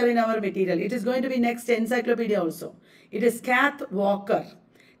also there in our material. It is going to be next encyclopedia also. It is Kath Walker.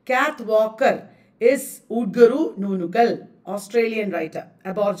 Kath Walker is Udgaru Nunukal. Australian writer,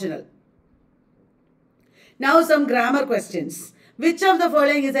 Aboriginal. Now some grammar questions. Which of the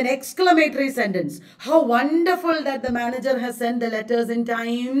following is an exclamatory sentence? How wonderful that the manager has sent the letters in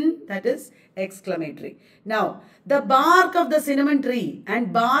time. That is exclamatory. Now, the bark of the cinnamon tree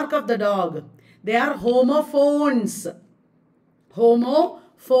and bark of the dog, they are homophones.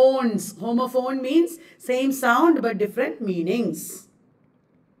 Homophones. Homophone means same sound but different meanings.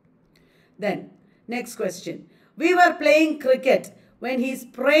 Then, next question. We were playing cricket when he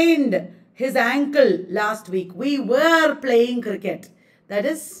sprained his ankle last week. We were playing cricket. That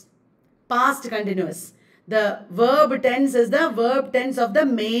is past continuous. The verb tense is the verb tense of the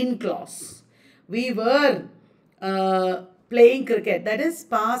main clause. We were playing cricket. That is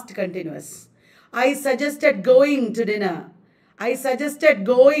past continuous. I suggested going to dinner. I suggested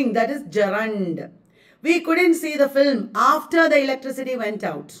going. That is gerund. We couldn't see the film after the electricity went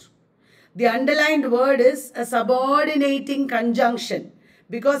out. The underlined word is a subordinating conjunction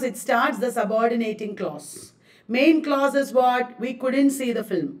because it starts the subordinating clause. Main clause is what? We couldn't see the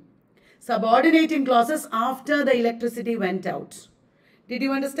film. Subordinating clauses after the electricity went out. Did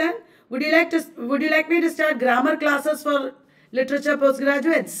you understand? Would you like me to start grammar classes for literature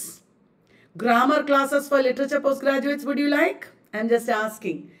postgraduates? Grammar classes for literature postgraduates, would you like? I'm just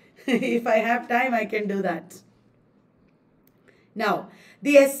asking. If I have time, I can do that. Now,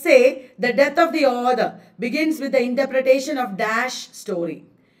 the essay, The Death of the Author, begins with the interpretation of dash story.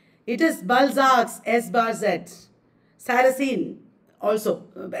 It is Balzac's S bar Z. Saracen also.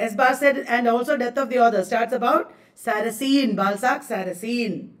 S bar Z and also Death of the Author starts about Saracen, Balzac,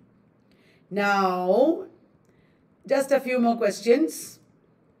 Saracen. Now, just a few more questions.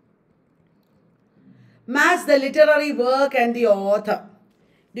 Match the literary work and the author.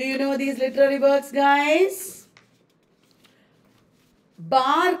 Do you know these literary works, guys?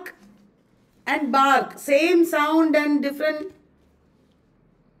 Bark and bark, same sound and different.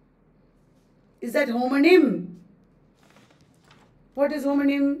 Is that homonym? What is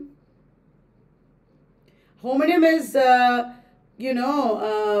homonym? Homonym is,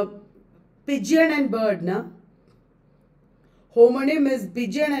 pigeon and bird, na? Homonym is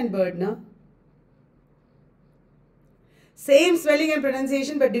pigeon and bird, na? Same spelling and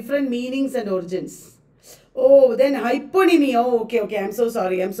pronunciation but different meanings and origins. Oh, then hyponymy. Oh, okay. I'm so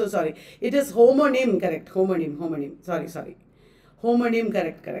sorry. It is homonym, correct. Homonym. Sorry. Homonym,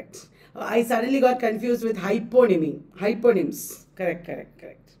 correct. I suddenly got confused with hyponymy. Hyponyms. Correct.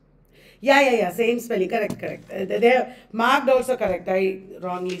 Yeah. Same spelling. Correct. They are marked also correct. I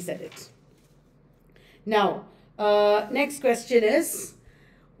wrongly said it. Now, next question is,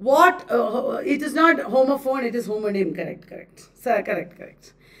 what, it is not homophone, it is homonym. Correct. Sir,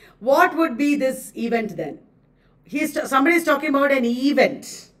 correct. What would be this event then? Somebody is talking about an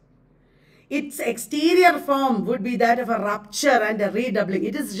event. Its exterior form would be that of a rupture and a redoubling.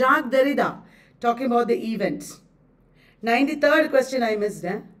 It is Jacques Derrida talking about the event. 93rd question I missed.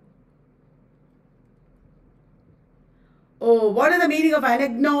 Oh, what is the meaning of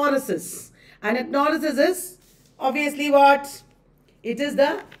anagnorisis? Anagnorisis is obviously what? It is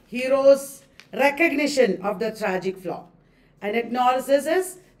the hero's recognition of the tragic flaw. Anagnorisis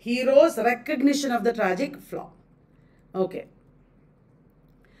is hero's recognition of the tragic flaw. Okay.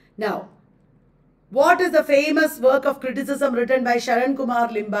 Now, what is the famous work of criticism written by Sharan Kumar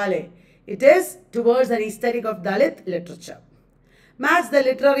Limbale? It is Towards an Aesthetic of Dalit Literature. Match the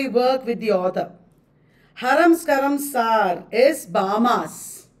literary work with the author. Haram Skaram Sar is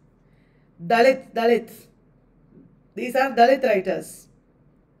Bama's. Dalit. These are Dalit writers.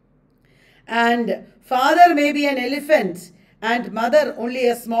 And father may be an elephant and mother only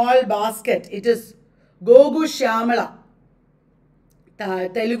a small basket. It is Gogu Shyamala,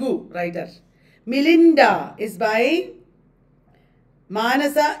 Telugu writer. Milinda is by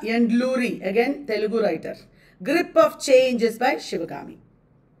Manasa Yandluri, again Telugu writer. Grip of Change is by Shivakami.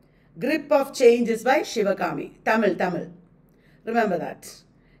 Tamil. Remember that.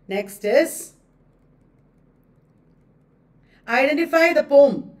 Next is, identify the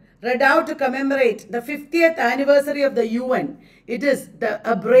poem read out to commemorate the 50th anniversary of the UN. It is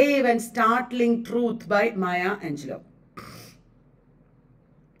A Brave and Startling Truth by Maya Angelou.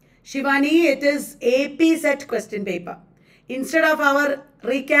 Shivani, it is AP set question paper. Instead of our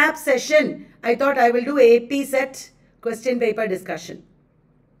recap session, I thought I will do AP set question paper discussion.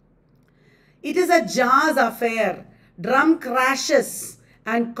 It is a jazz affair. Drum crashes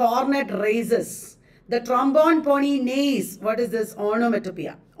and cornet raises. The trombone pony neighs. What is this?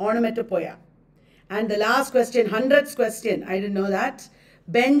 Onomatopoeia. And the last question, 100th question. I didn't know that.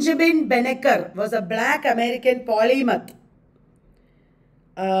 Benjamin Banneker was a black American polymath.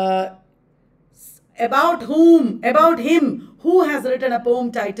 About him, who has written a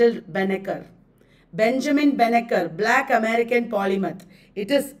poem titled Banneker? Benjamin Banneker, black American polymath. It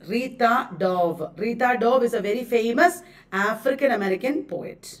is Rita Dove. Rita Dove is a very famous African American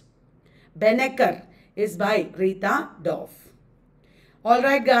poet. Banneker is by Rita Dove.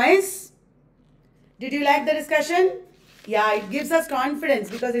 Alright guys, did you like the discussion? Yeah, it gives us confidence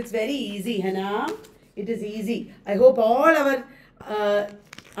because it's very easy, Hannah. It is easy. I hope all our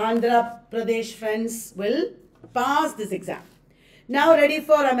Andhra Pradesh friends will pass this exam. Now ready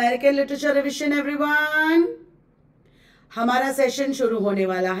for American literature revision, everyone? हमारा session शुरू होने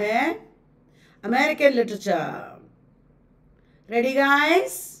वाला है. American literature. Ready,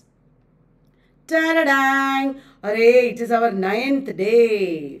 guys? Ta-da-dang! Array, it is our 9th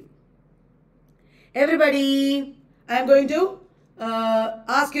day. Everybody, I am going to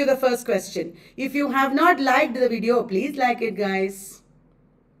ask you the first question. If you have not liked the video, please like it, guys.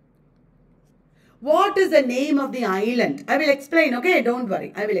 What is the name of the island? I will explain, okay? Don't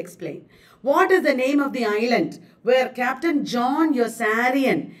worry, I will explain. What is the name of the island where Captain John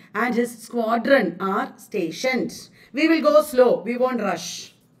Yossarian and his squadron are stationed? We will go slow, we won't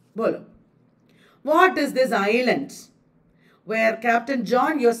rush. Bolo. What is this island where Captain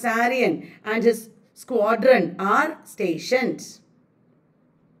John Yossarian and his squadron are stationed?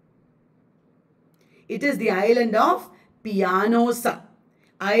 It is the island of Pianosa.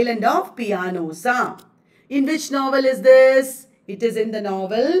 Island of Pianosa. In which novel is this? It is in the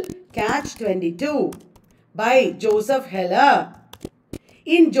novel Catch-22 by Joseph Heller.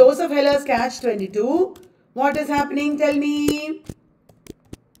 In Joseph Heller's Catch-22, what is happening? Tell me.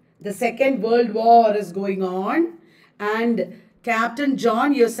 The Second World War is going on and Captain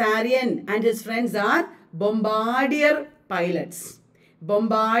John Yossarian and his friends are bombardier pilots.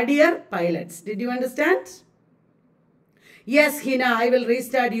 Bombardier pilots. Did you understand? Yes, Hina, I will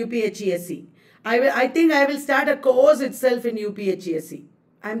restart UPHESC. I think I will start a course itself in UPHESC.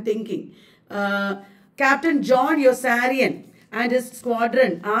 I'm thinking. Captain John Yossarian and his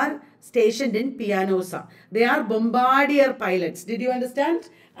squadron are stationed in Pianosa. They are bombardier pilots. Did you understand?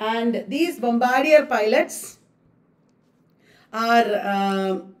 And these bombardier pilots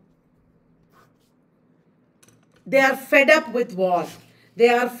are they are fed up with war. They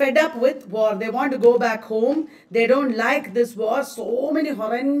are fed up with war. They want to go back home. They don't like this war. So many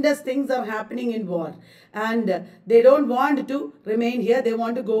horrendous things are happening in war. And they don't want to remain here. They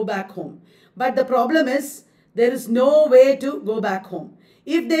want to go back home. But the problem is, there is no way to go back home.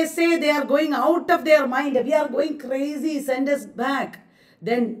 If they say they are going out of their mind, we are going crazy, send us back,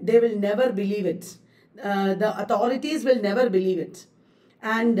 then they will never believe it. The authorities will never believe it.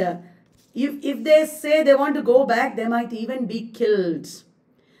 And if they say they want to go back, they might even be killed.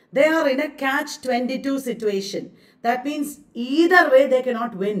 They are in a catch-22 situation. That means either way they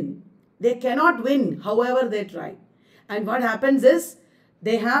cannot win. They cannot win however they try. And what happens is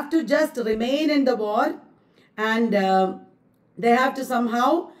they have to just remain in the war and they have to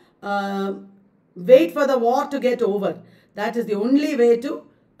somehow wait for the war to get over. That is the only way to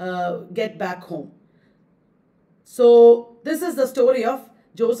get back home. So this is the story of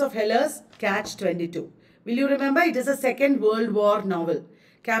Joseph Heller's Catch-22. Will you remember? It is a Second World War novel.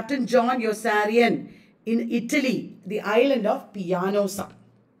 Captain John Yossarian in Italy, the island of Pianosa.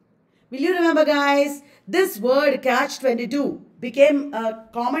 Will you remember, guys? This word Catch-22 became a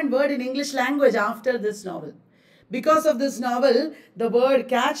common word in English language after this novel. Because of this novel, the word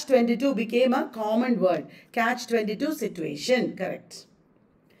Catch-22 became a common word. Catch-22 situation. Correct.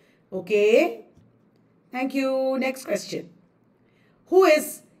 Okay. Thank you. Next question. Who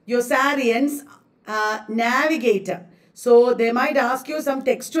is Yossarian's navigator? So they might ask you some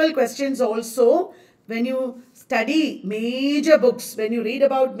textual questions also when you study major books, when you read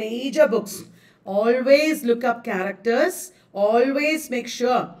about major books. Always look up characters. Always make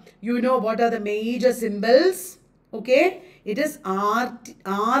sure you know what are the major symbols. Okay, it is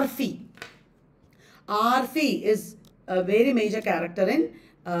Arfi. Arfi is a very major character in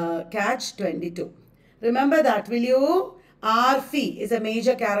Catch-22. Remember that, will you? Arfi is a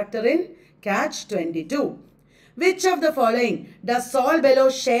major character in Catch-22. Which of the following does Saul Bellow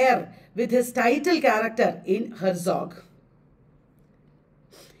share with his title character in Herzog?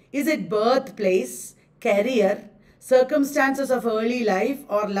 Is it birthplace, career, circumstances of early life,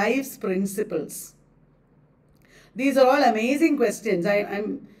 or life's principles? These are all amazing questions.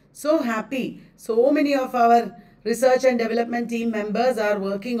 I'm so happy. So many of our research and development team members are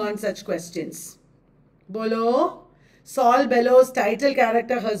working on such questions. Bolo, Saul Bellow's title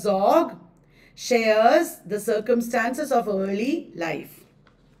character Herzog shares the circumstances of early life.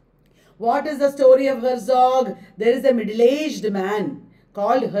 What is the story of Herzog? There is a middle-aged man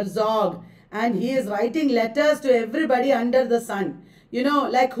called Herzog and he is writing letters to everybody under the sun. You know,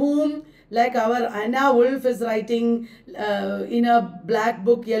 like whom? Like our Anna Wolf is writing in a black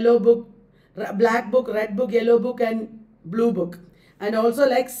book, yellow book, black book, red book, yellow book and blue book. And also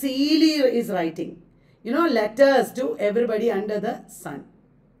like Seeley is writing, you know, letters to everybody under the sun.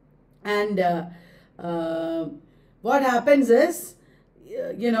 And what happens is,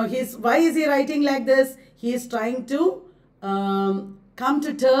 you know, why is he writing like this? He is trying to come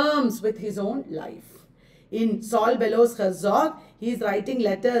to terms with his own life. In Saul Bellow's Herzog, he is writing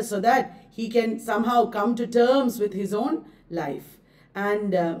letters so that he can somehow come to terms with his own life.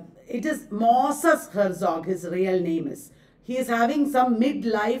 And it is Moses Herzog, his real name is. He is having some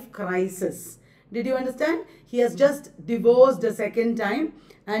midlife crisis. Did you understand? He has just divorced a second time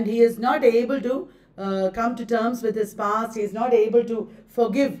and he is not able to come to terms with his past. He is not able to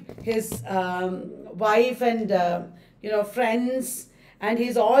forgive his wife and, you know, friends. And he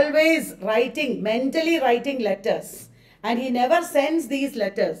is always writing, mentally writing letters. And he never sends these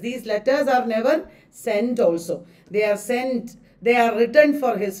letters. These letters are never sent also. They are sent, they are written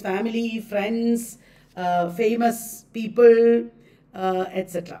for his family, friends, famous people,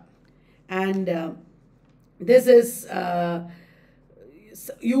 etc. And this is,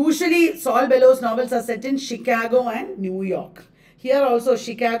 usually Saul Bellow's novels are set in Chicago and New York. Here also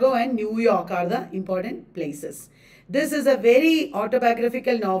Chicago and New York are the important places. This is a very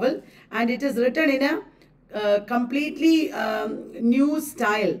autobiographical novel, and it is written in a completely new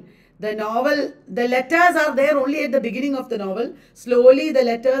style. The novel, the letters are there only at the beginning of the novel. Slowly the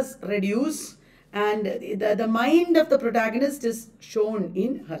letters reduce, and the mind of the protagonist is shown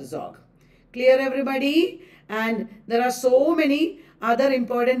in Herzog. Clear, everybody? And there are so many other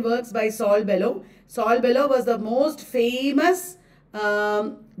important works by Saul Bellow. Saul Bellow was the most famous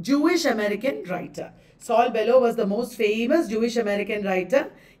Jewish American writer. Saul Bellow was the most famous Jewish American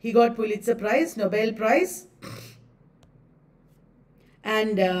writer. He got Pulitzer Prize, Nobel Prize.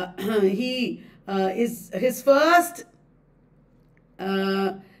 And he is his first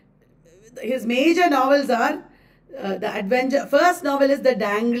his major novels are the adventure. First novel is The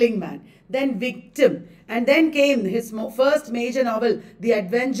Dangling Man, then Victim, and then came his first major novel, The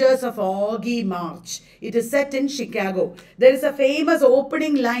Adventures of Augie March. It is set in Chicago. There is a famous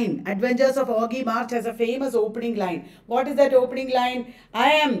opening line. Adventures of Augie March has a famous opening line. What is that opening line?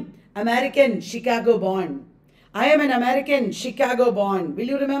 I am American, Chicago born. I am an American, Chicago born. Will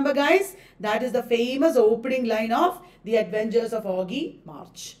you remember, guys? That is the famous opening line of The Adventures of Augie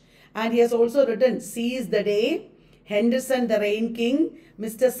March. And he has also written Seize the Day, Henderson the Rain King,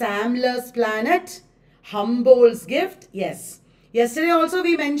 Mr. Samler's Planet, Humboldt's Gift. Yes. Yesterday also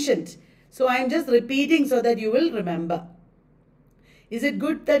we mentioned. So I am just repeating so that you will remember. Is it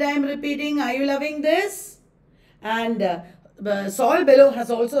good that I am repeating? Are you loving this? And Saul Bellow has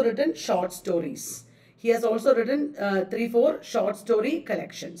also written short stories. He has also written 3-4 short story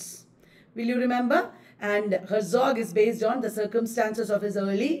collections. Will you remember? And Herzog is based on the circumstances of his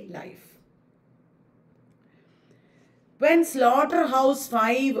early life. When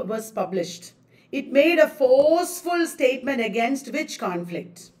Slaughterhouse-Five was published, it made a forceful statement against which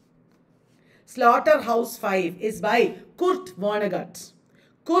conflict? Slaughterhouse-Five is by Kurt Vonnegut.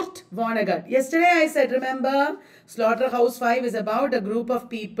 Kurt Vonnegut. Yesterday I said, remember, Slaughterhouse-Five is about a group of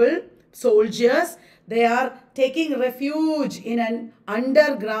people, soldiers. They are taking refuge in an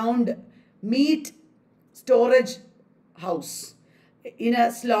underground meat storage house. In a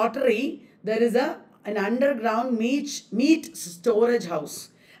slaughtery, there is an underground meat storage house.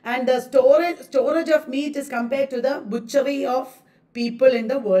 And the storage of meat is compared to the butchery of people in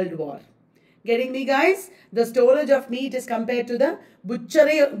the World War. Getting me, guys? The storage of meat is compared to the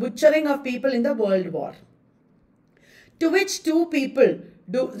butchering of people in the World War. To which two people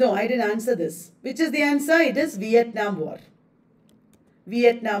no, I didn't answer this. Which is the answer? It is Vietnam War.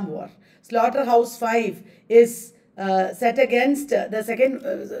 Vietnam War. Slaughterhouse-Five is set against the Second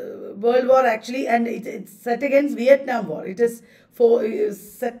World War actually, and it's set against Vietnam War. It is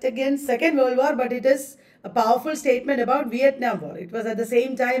set against Second World War, but it is a powerful statement about Vietnam War. It was at the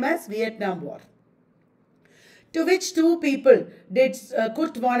same time as Vietnam War. To which two people did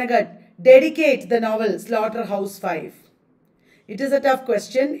Kurt Vonnegut dedicate the novel Slaughterhouse-Five? It is a tough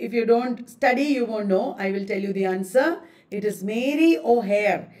question. If you don't study, you won't know. I will tell you the answer. It is Mary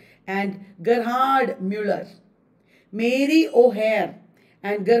O'Hare and Gerhard Müller. Mary O'Hare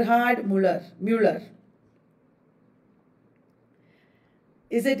and Gerhard Müller.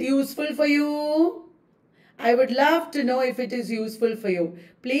 Is it useful for you? I would love to know if it is useful for you.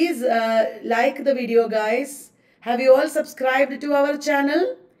 Please like the video, guys. Have you all subscribed to our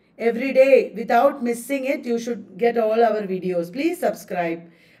channel? Every day, without missing it, you should get all our videos. Please subscribe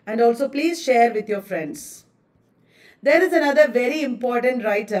and also please share with your friends. There is another very important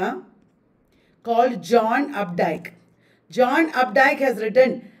writer called John Updike. John Updike has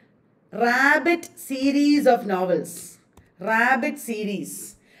written Rabbit series of novels. Rabbit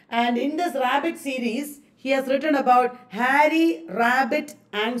series. And in this Rabbit series, he has written about Harry Rabbit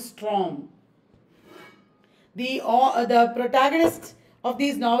Angstrom. The protagonist of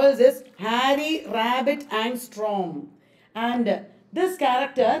these novels is Harry Rabbit Angstrom. And this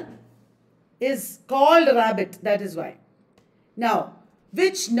character is called Rabbit, that is why. Now,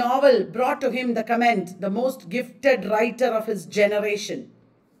 which novel brought to him the comment, the most gifted writer of his generation?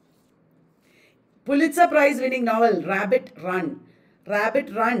 Pulitzer Prize winning novel, Rabbit Run.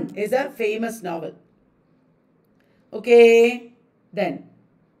 Rabbit Run is a famous novel. Okay, then.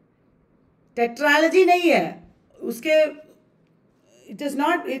 Tetralogy nahi hai. Uske it is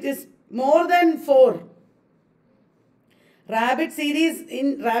not, it is more than 4. Rabbit series,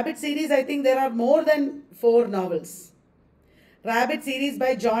 in Rabbit series, I think there are more than 4 novels. Rabbit series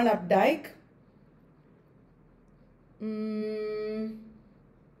by John Updike.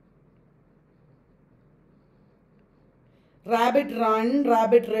 Rabbit Run,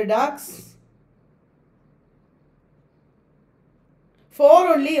 Rabbit Redux. 4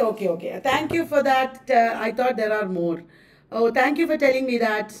 only? Okay. Thank you for that. I thought there are more. Oh, thank you for telling me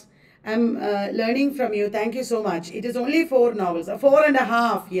that. I'm learning from you. Thank you so much. It is only 4 novels.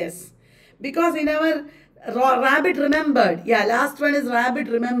 4.5, yes. Because in our Rabbit Remembered. Yeah, last one is Rabbit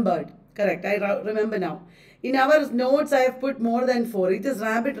Remembered. Correct. I remember now. In our notes, I have put more than 4. It is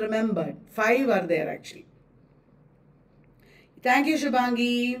Rabbit Remembered. 5 are there actually. Thank you,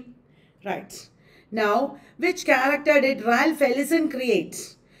 Shubhangi. Right. Now, which character did Ralph Ellison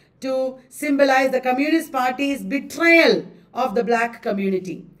create to symbolize the Communist Party's betrayal of the black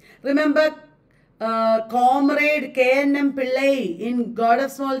community? Remember Comrade K.N.M. Pillai in God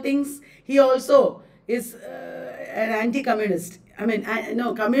of Small Things? He also is an anti-communist. I mean,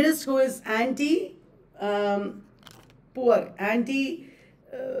 no, communist who is anti-poor,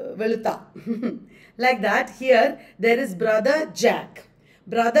 anti-Vallath. Like that, here there is Brother Jack.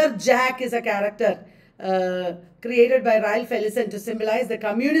 Brother Jack is a character created by Ralph Ellison to symbolize the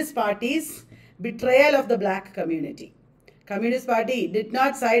Communist Party's betrayal of the black community. Communist Party did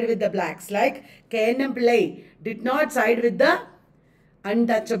not side with the blacks, like K.N.M. Pillai did not side with the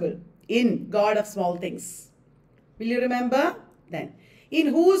untouchable in God of Small Things. Will you remember? Then, in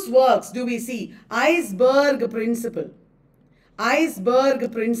whose works do we see iceberg principle? Iceberg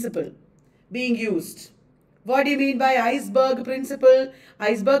principle being used. What do you mean by iceberg principle?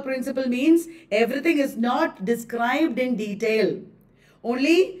 Iceberg principle means everything is not described in detail.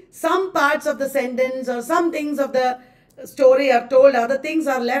 Only some parts of the sentence or some things of the story are told, other things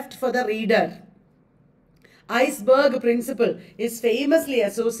are left for the reader. Iceberg principle is famously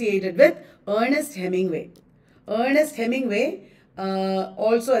associated with Ernest Hemingway. Ernest Hemingway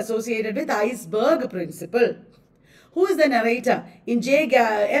also associated with iceberg principle. Who is the narrator in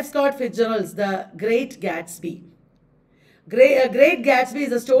F. Scott Fitzgerald's The Great Gatsby? Great Gatsby is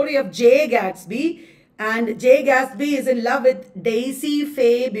the story of J. Gatsby, and J. Gatsby is in love with Daisy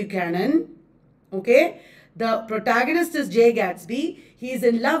Faye Buchanan. Okay, the protagonist is J. Gatsby. He is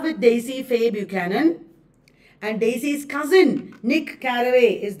in love with Daisy Faye Buchanan, and Daisy's cousin Nick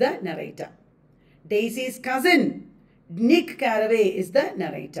Carraway is the narrator. Daisy's cousin Nick Carraway is the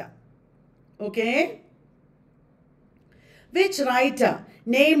narrator. Okay. Which writer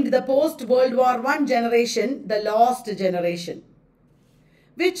named the post-World War I generation the lost generation?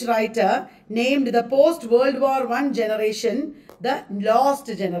 Which writer named the post-World War I generation the lost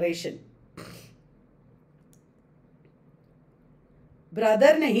generation?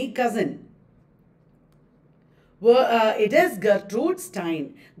 Brother nahi, cousin. It is Gertrude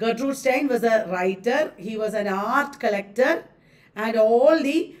Stein. Gertrude Stein was a writer. He was an art collector, and all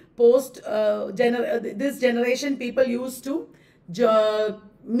the this generation people used to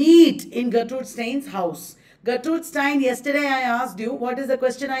meet in Gertrude Stein's house. Gertrude Stein, yesterday I asked you, what is the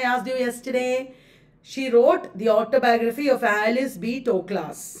question I asked you yesterday? She wrote the autobiography of Alice B.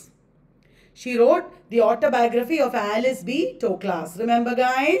 Toklas. She wrote the autobiography of Alice B. Toklas. Remember,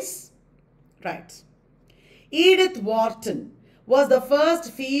 guys? Right. Edith Wharton was the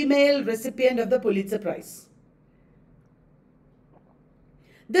first female recipient of the Pulitzer Prize.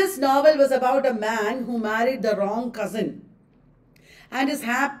 This novel was about a man who married the wrong cousin and is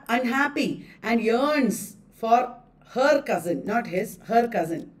unhappy and yearns for her cousin, not his, her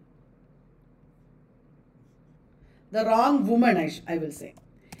cousin. The wrong woman, I will say.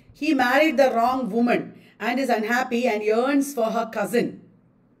 He married the wrong woman and is unhappy and yearns for her cousin.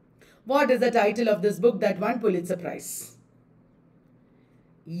 What is the title of this book that won Pulitzer Prize?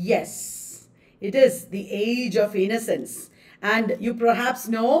 Yes, it is The Age of Innocence. And you perhaps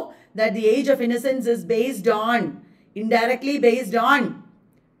know that The Age of Innocence is based on, indirectly based on,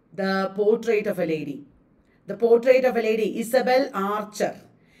 the portrait of a lady. The portrait of a lady, Isabel Archer.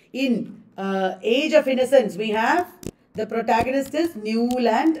 In Age of Innocence, we have the protagonist is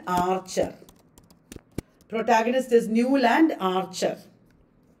Newland Archer. Protagonist is Newland Archer.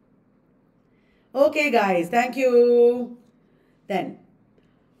 Okay, guys, thank you. Then,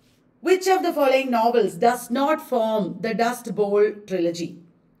 which of the following novels does not form the Dust Bowl trilogy?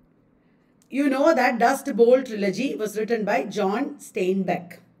 You know that Dust Bowl trilogy was written by John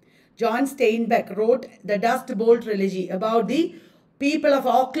Steinbeck. John Steinbeck wrote the Dust Bowl trilogy about the people of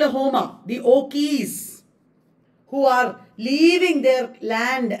Oklahoma, the Okies, who are leaving their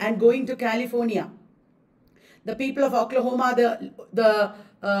land and going to California. The people of Oklahoma, the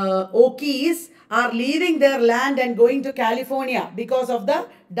Okies, are leaving their land and going to California because of the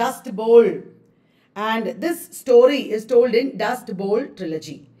Dust Bowl. And this story is told in Dust Bowl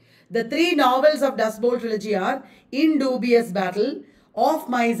trilogy. The 3 novels of Dust Bowl trilogy are In Dubious Battle, Of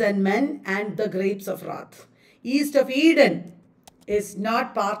Mice and Men, and The Grapes of Wrath. East of Eden is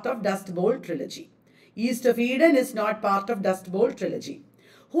not part of Dust Bowl trilogy. East of Eden is not part of Dust Bowl trilogy.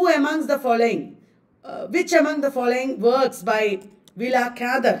 Who amongst the following Which among the following works by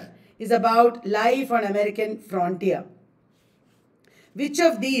Vallath is about life on American frontier? Which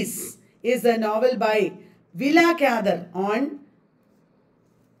of these is a novel by Vallath on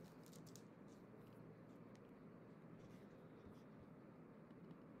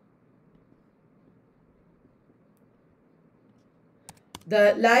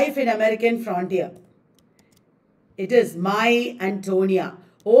the life in American frontier? It is My Antonia.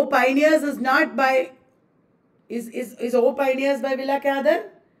 O Pioneers is not by, is O Pioneers by Vallath?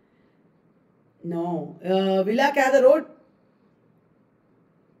 No. Vallath wrote,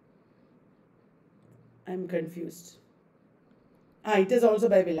 I'm confused. It is also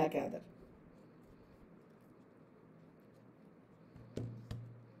by Vallath.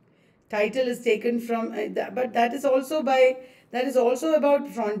 Title is taken from, but that is also by, that is also about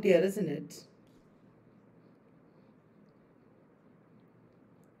frontier, isn't it?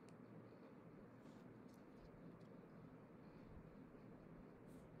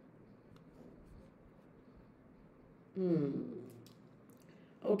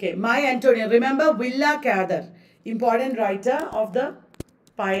 Okay, My Antonia. Remember Vallath, important writer of the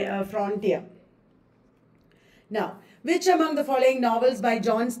frontier. Now, which among the following novels by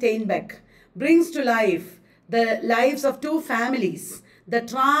John Steinbeck brings to life the lives of two families, the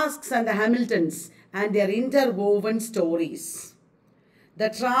Trasks and the Hamiltons, and their interwoven stories? The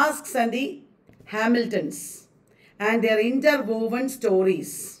Trasks and the Hamiltons and their interwoven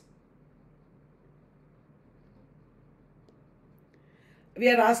stories. We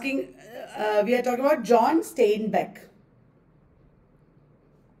are asking, we are talking about John Steinbeck.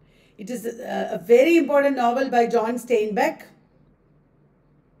 It is a very important novel by John Steinbeck.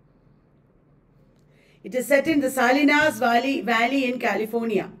 It is set in the Salinas Valley in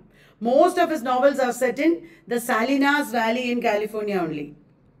California. Most of his novels are set in the Salinas Valley in California only.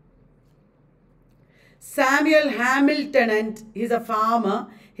 Samuel Hamilton, and he's a farmer.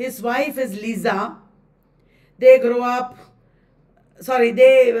 His wife is Lisa. They grow up,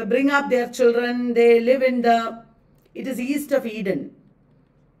 they bring up their children. They live in the, it is east of Eden.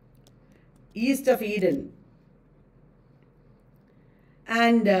 East of Eden.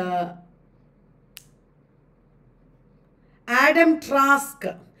 And Adam Trask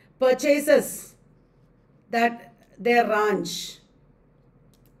purchases their ranch.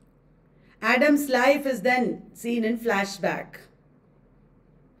 Adam's life is then seen in flashback.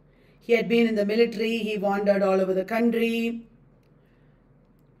 He had been in the military. He wandered all over the country.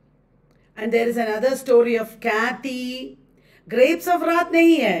 And there is another story of Kathy. Grapes of Wrath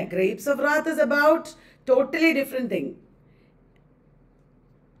nahi hai. Grapes of Wrath is about totally different thing.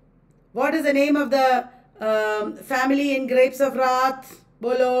 What is the name of the family in Grapes of Wrath?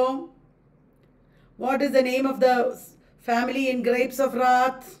 Bolo. What is the name of the family in Grapes of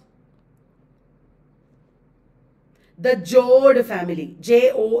Wrath? The Joad family.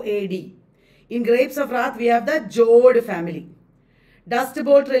 Joad. In Grapes of Wrath, we have the Joad family. Dust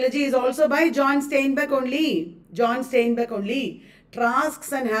Bowl trilogy is also by John Steinbeck only. John Steinbeck only.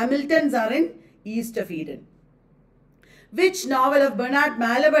 Trasks and Hamiltons are in East of Eden. Which novel of Bernard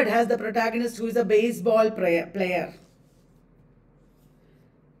Mallaby has the protagonist who is a baseball player?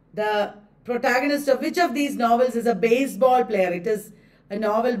 The protagonist of which of these novels is a baseball player? It is a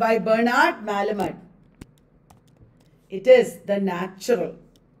novel by Bernard Mallaby. It is The Natural.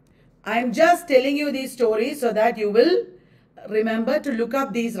 I am just telling you these stories so that you will remember to look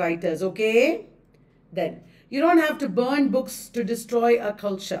up these writers, okay? Then, you don't have to burn books to destroy a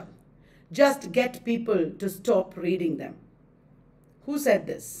culture. Just get people to stop reading them. Who said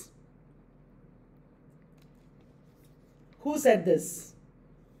this? Who said this?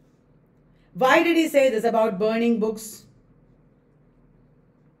 Why did he say this about burning books?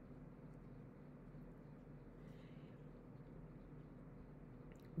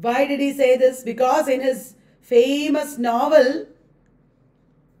 Why did he say this? Because in his famous novel,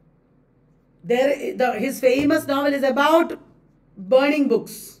 his famous novel is about burning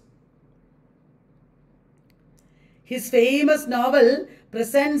books. His famous novel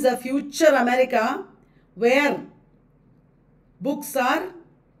presents a future America where books are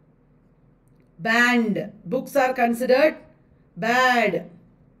banned. Books are considered bad.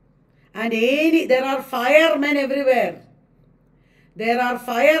 And there are firemen everywhere. There are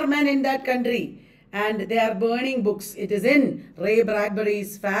firemen in that country and they are burning books. It is in Ray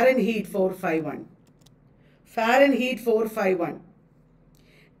Bradbury's Fahrenheit 451. Fahrenheit 451.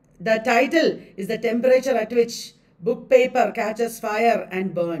 The title is the temperature at which book paper catches fire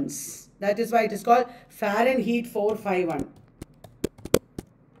and burns. That is why it is called Fahrenheit 451.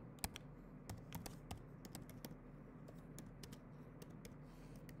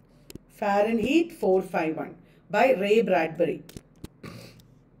 Fahrenheit 451 by Ray Bradbury.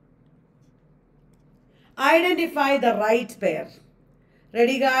 Identify the right pair.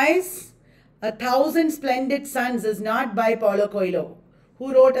 Ready, guys? 1,000 Splendid Suns is not by Paulo Coelho.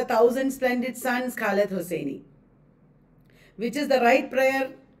 Who wrote 1,000 Splendid Suns? Khaled Hosseini. Which is the right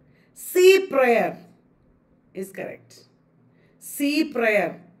prayer? Sea Prayer is correct. Sea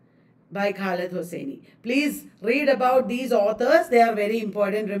Prayer by Khaled Hosseini. Please read about these authors. They are very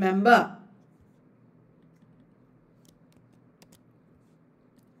important, remember.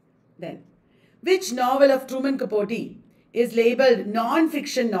 Then, which novel of Truman Capote is labeled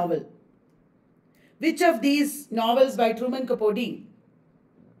non-fiction novel? Which of these novels by Truman Capote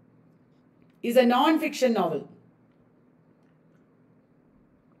is a non-fiction novel?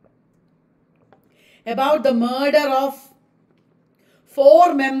 About the murder of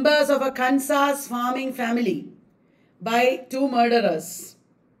 4 members of a Kansas farming family by 2 murderers.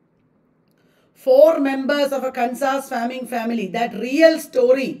 4 members of a Kansas farming family. That real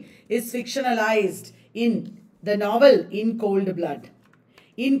story is fictionalized in the novel In Cold Blood.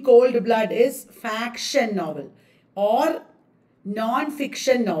 In Cold Blood is faction novel or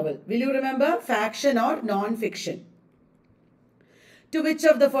non-fiction novel. Will you remember? Faction or non-fiction. To which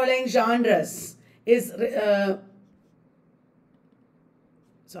of the following genres is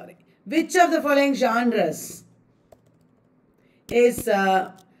which of the following genres is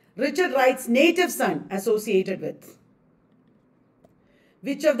Richard Wright's Native Son associated with?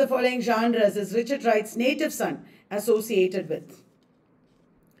 Which of the following genres is Richard Wright's Native Son associated with?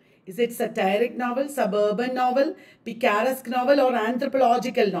 Is it satiric novel, suburban novel, picaresque novel or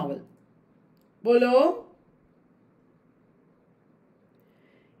anthropological novel? Bolo?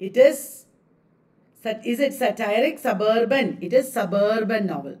 Is it satiric, suburban? It is suburban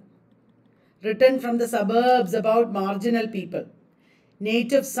novel. Written from the suburbs about marginal people.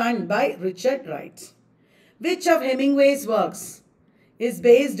 Native Son by Richard Wright. Which of Hemingway's works is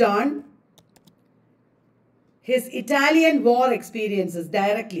based on his Italian war experiences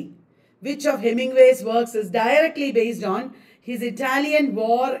directly? Which of Hemingway's works is directly based on his Italian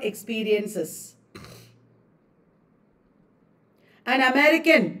war experiences? An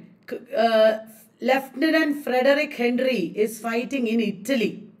American Lieutenant Frederick Henry is fighting in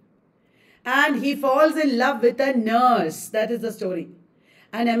Italy and he falls in love with a nurse. That is the story.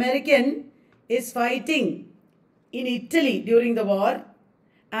 An American is fighting in Italy during the war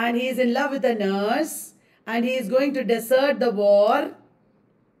and he is in love with a nurse and he is going to desert the war.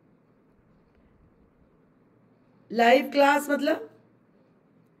 Live class matlab?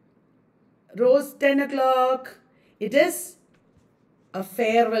 Rose 10 o'clock. It is A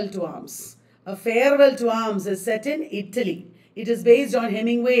Farewell to Arms. A Farewell to Arms is set in Italy. It is based on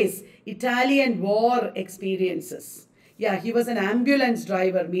Hemingway's Italian war experiences. Yeah, he was an ambulance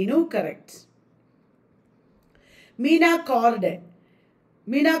driver. Meenu, correct. Mina Cord,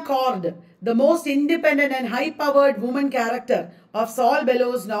 the most independent and high-powered woman character of Saul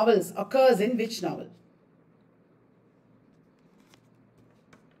Bellows' novels, occurs in which novel?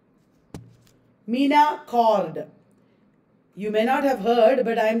 Mina Cord. You may not have heard,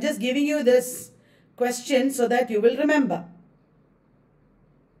 but I am just giving you this question so that you will remember.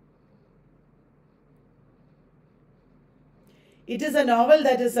 It is a novel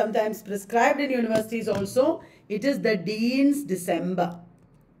that is sometimes prescribed in universities also. It is The Dean's December.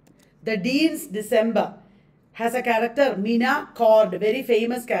 The Dean's December has a character, Mina Cord, very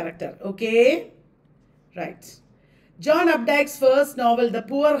famous character. Okay? Right. John Updike's first novel, The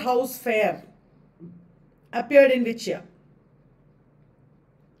Poor House Fair, appeared in which year?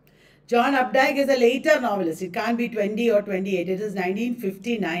 John Updike is a later novelist. It can't be 20 or 28. It is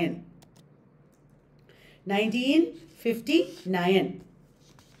 1959. 1959.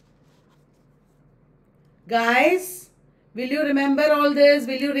 Guys, will you remember all this?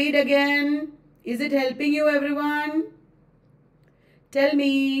 Will you read again? Is it helping you, everyone? Tell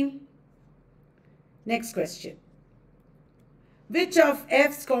me. Next question. Which of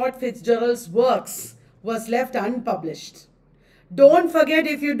F. Scott Fitzgerald's works was left unpublished? Don't forget,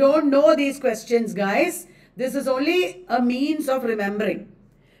 if you don't know these questions, guys, this is only a means of remembering.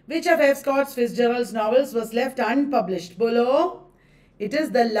 Which of F. Scott Fitzgerald's novels was left unpublished? Bolo? It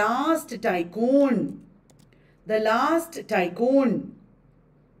is The Last Tycoon. The Last Tycoon.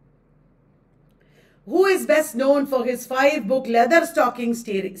 Who is best known for his 5-book Leatherstocking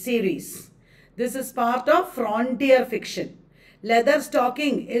series? This is part of frontier fiction.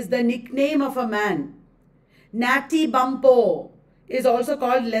 Leatherstocking is the nickname of a man. Natty Bumppo is also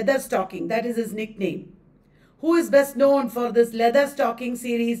called Leatherstocking. That is his nickname. Who is best known for this Leatherstocking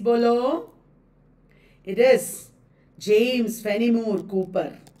series, Bolo? It is James Fenimore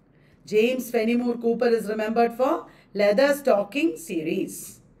Cooper. James Fenimore Cooper is remembered for Leather Stocking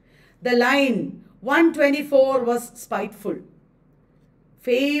series. The line 124 was spiteful.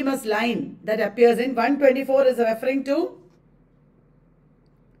 Famous line that appears in 124 is referring to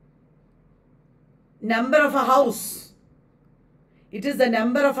number of a house. It is the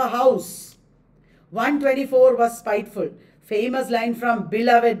number of a house. 124 was spiteful. Famous line from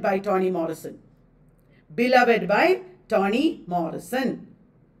Beloved by Toni Morrison. Beloved by Toni Morrison.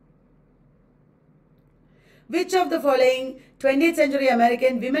 Which of the following 20th century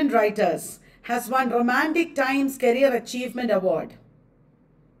American women writers has won Romantic Times Career Achievement Award?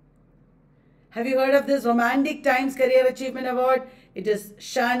 Have you heard of this Romantic Times Career Achievement Award? It is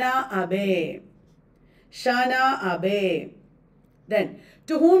Shana Abe. Shana Abe. Then,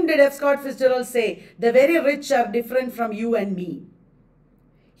 to whom did F. Scott Fitzgerald say, "The very rich are different from you and me"?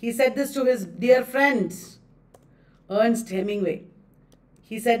 He said this to his dear friend, Ernest Hemingway.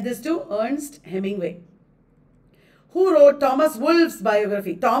 He said this to Ernest Hemingway. Who wrote Thomas Wolfe's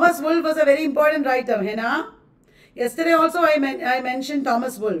biography? Thomas Wolfe was a very important writer, Henna. Yesterday also I mentioned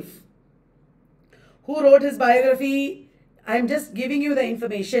Thomas Wolfe. Who wrote his biography? I am just giving you the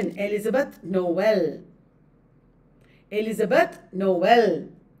information. Elizabeth Noel. Elizabeth Noel.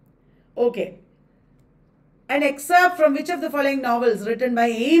 Okay. An excerpt from which of the following novels written by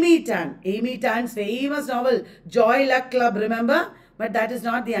Amy Tan? Amy Tan's famous novel, Joy Luck Club, remember? But that is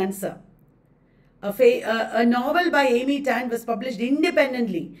not the answer. A novel by Amy Tan was published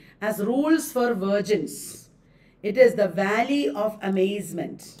independently as Rules for Virgins. It is The Valley of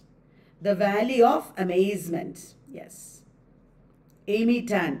Amazement. The Valley of Amazement. Yes. Amy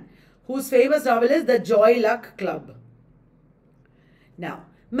Tan, whose famous novel is The Joy Luck Club. Now,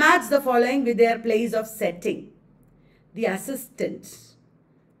 match the following with their place of setting. The Assistant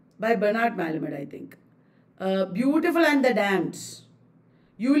by Bernard Malamud, I think. Beautiful and the Damned.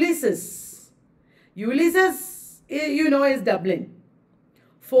 Ulysses. Ulysses, you know, is Dublin.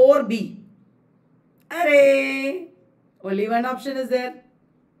 4B. Array. Only one option is there.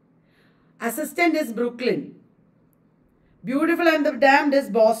 Assistant is Brooklyn. Beautiful and the Damned is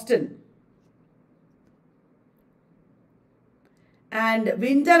Boston. And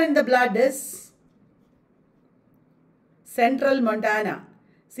Winter in the Blood is Central Montana.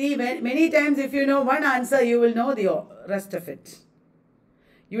 See, many times if you know one answer, you will know the rest of it.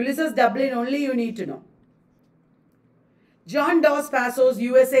 Ulysses, Dublin, only you need to know. John Dos Passos,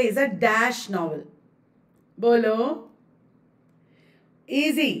 USA is a dash novel. Bolo.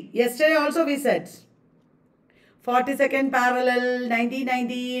 Easy. Yesterday also we said. 42nd Parallel,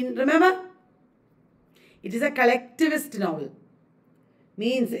 1919. Remember? It is a collectivist novel.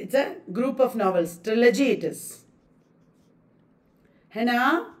 Means it's a group of novels. Trilogy it is.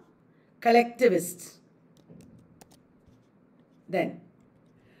 Henna, collectivist. Then,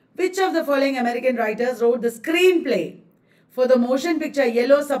 which of the following American writers wrote the screenplay for the motion picture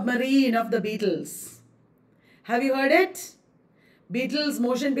Yellow Submarine of the Beatles? Have you heard it? Beatles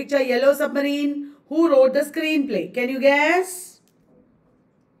motion picture Yellow Submarine. Who wrote the screenplay? Can you guess?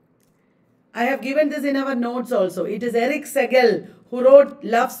 I have given this in our notes also. It is Eric Segel who wrote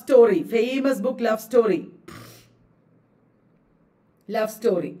Love Story. Famous book Love Story. Love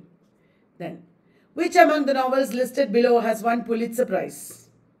Story. Then, which among the novels listed below has won Pulitzer Prize?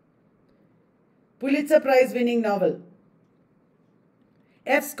 Pulitzer Prize winning novel.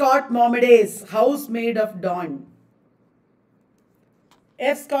 F. Scott Momaday's House Made of Dawn.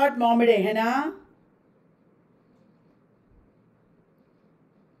 F. Scott Momaday, Henna.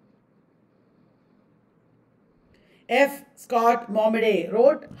 F. Scott Momaday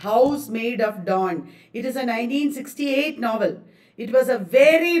wrote House Made of Dawn. It is a 1968 novel. It was a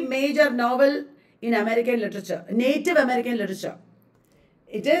very major novel in American literature, Native American literature.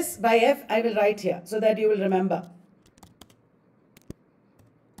 It is by F. I will write here so that you will remember.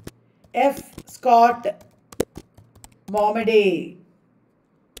 F. Scott Momaday.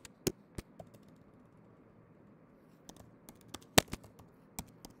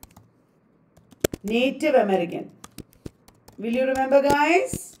 Native American. Will you remember,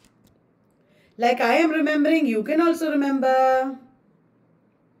 guys? Like I am remembering, you can also remember.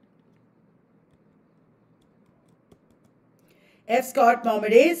 F. Scott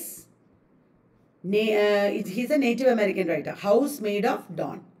Momaday's, he's a Native American writer. House Made of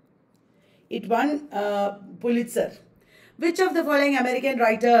Dawn. It won Pulitzer. Which of the following American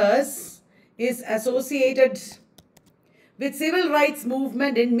writers is associated with civil rights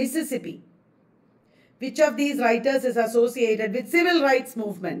movement in Mississippi? Which of these writers is associated with civil rights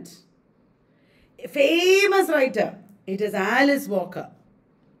movement? A famous writer. It is Alice Walker.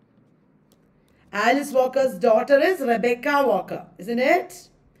 Alice Walker's daughter is Rebecca Walker, isn't it?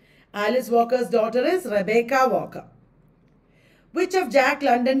 Alice Walker's daughter is Rebecca Walker. Which of Jack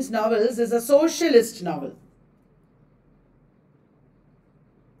London's novels is a socialist novel?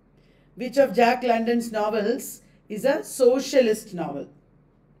 Which of Jack London's novels is a socialist novel?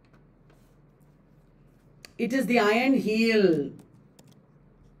 It is The Iron Heel.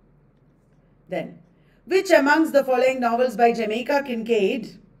 Then, which amongst the following novels by Jamaica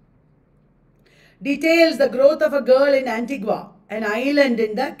Kincaid details the growth of a girl in Antigua, an island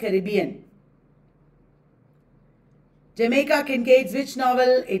in the Caribbean? Jamaica Kincaid's which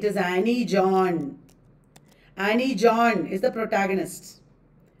novel? It is Annie John. Annie John is the protagonist.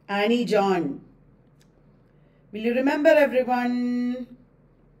 Annie John. Will you remember, everyone?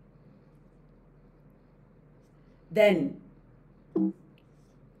 Then,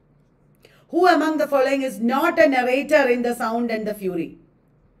 who among the following is not a narrator in The Sound and the Fury?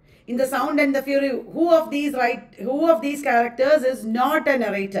 In The Sound and the Fury, who of these characters is not a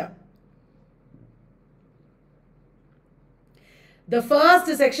narrator? The first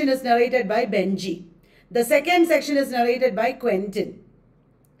section is narrated by Benji. The second section is narrated by Quentin.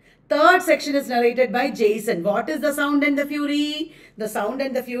 Third section is narrated by Jason. What is The Sound and the Fury? The Sound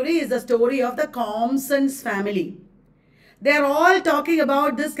and the Fury is the story of the Compsons family. They are all talking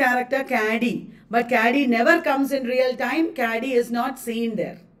about this character Caddy. But Caddy never comes in real time. Caddy is not seen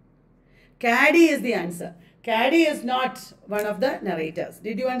there. Caddy is the answer. Caddy is not one of the narrators.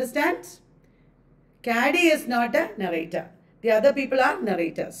 Did you understand? Caddy is not a narrator. The other people are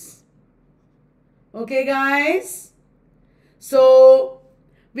narrators. Okay, guys? So,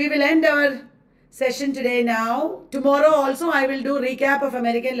 we will end our session today now. Tomorrow also I will do recap of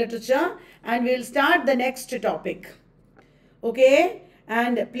American literature and we will start the next topic. Okay?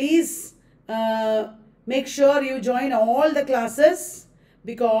 And please make sure you join all the classes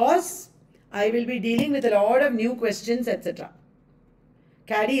because I will be dealing with a lot of new questions, etc.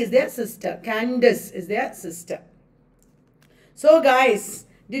 Caddy is their sister. Candace is their sister. So guys,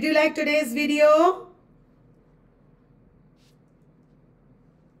 did you like today's video?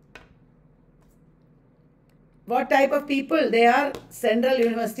 What type of people? They are Central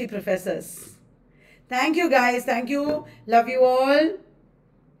University professors. Thank you guys. Thank you. Love you all.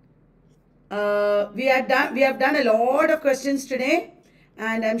 We have done a lot of questions today.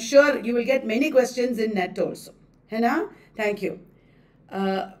 And I'm sure you will get many questions in NET also. Henna? Thank you.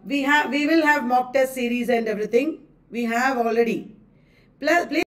 We will have mock test series and everything. We have already. Please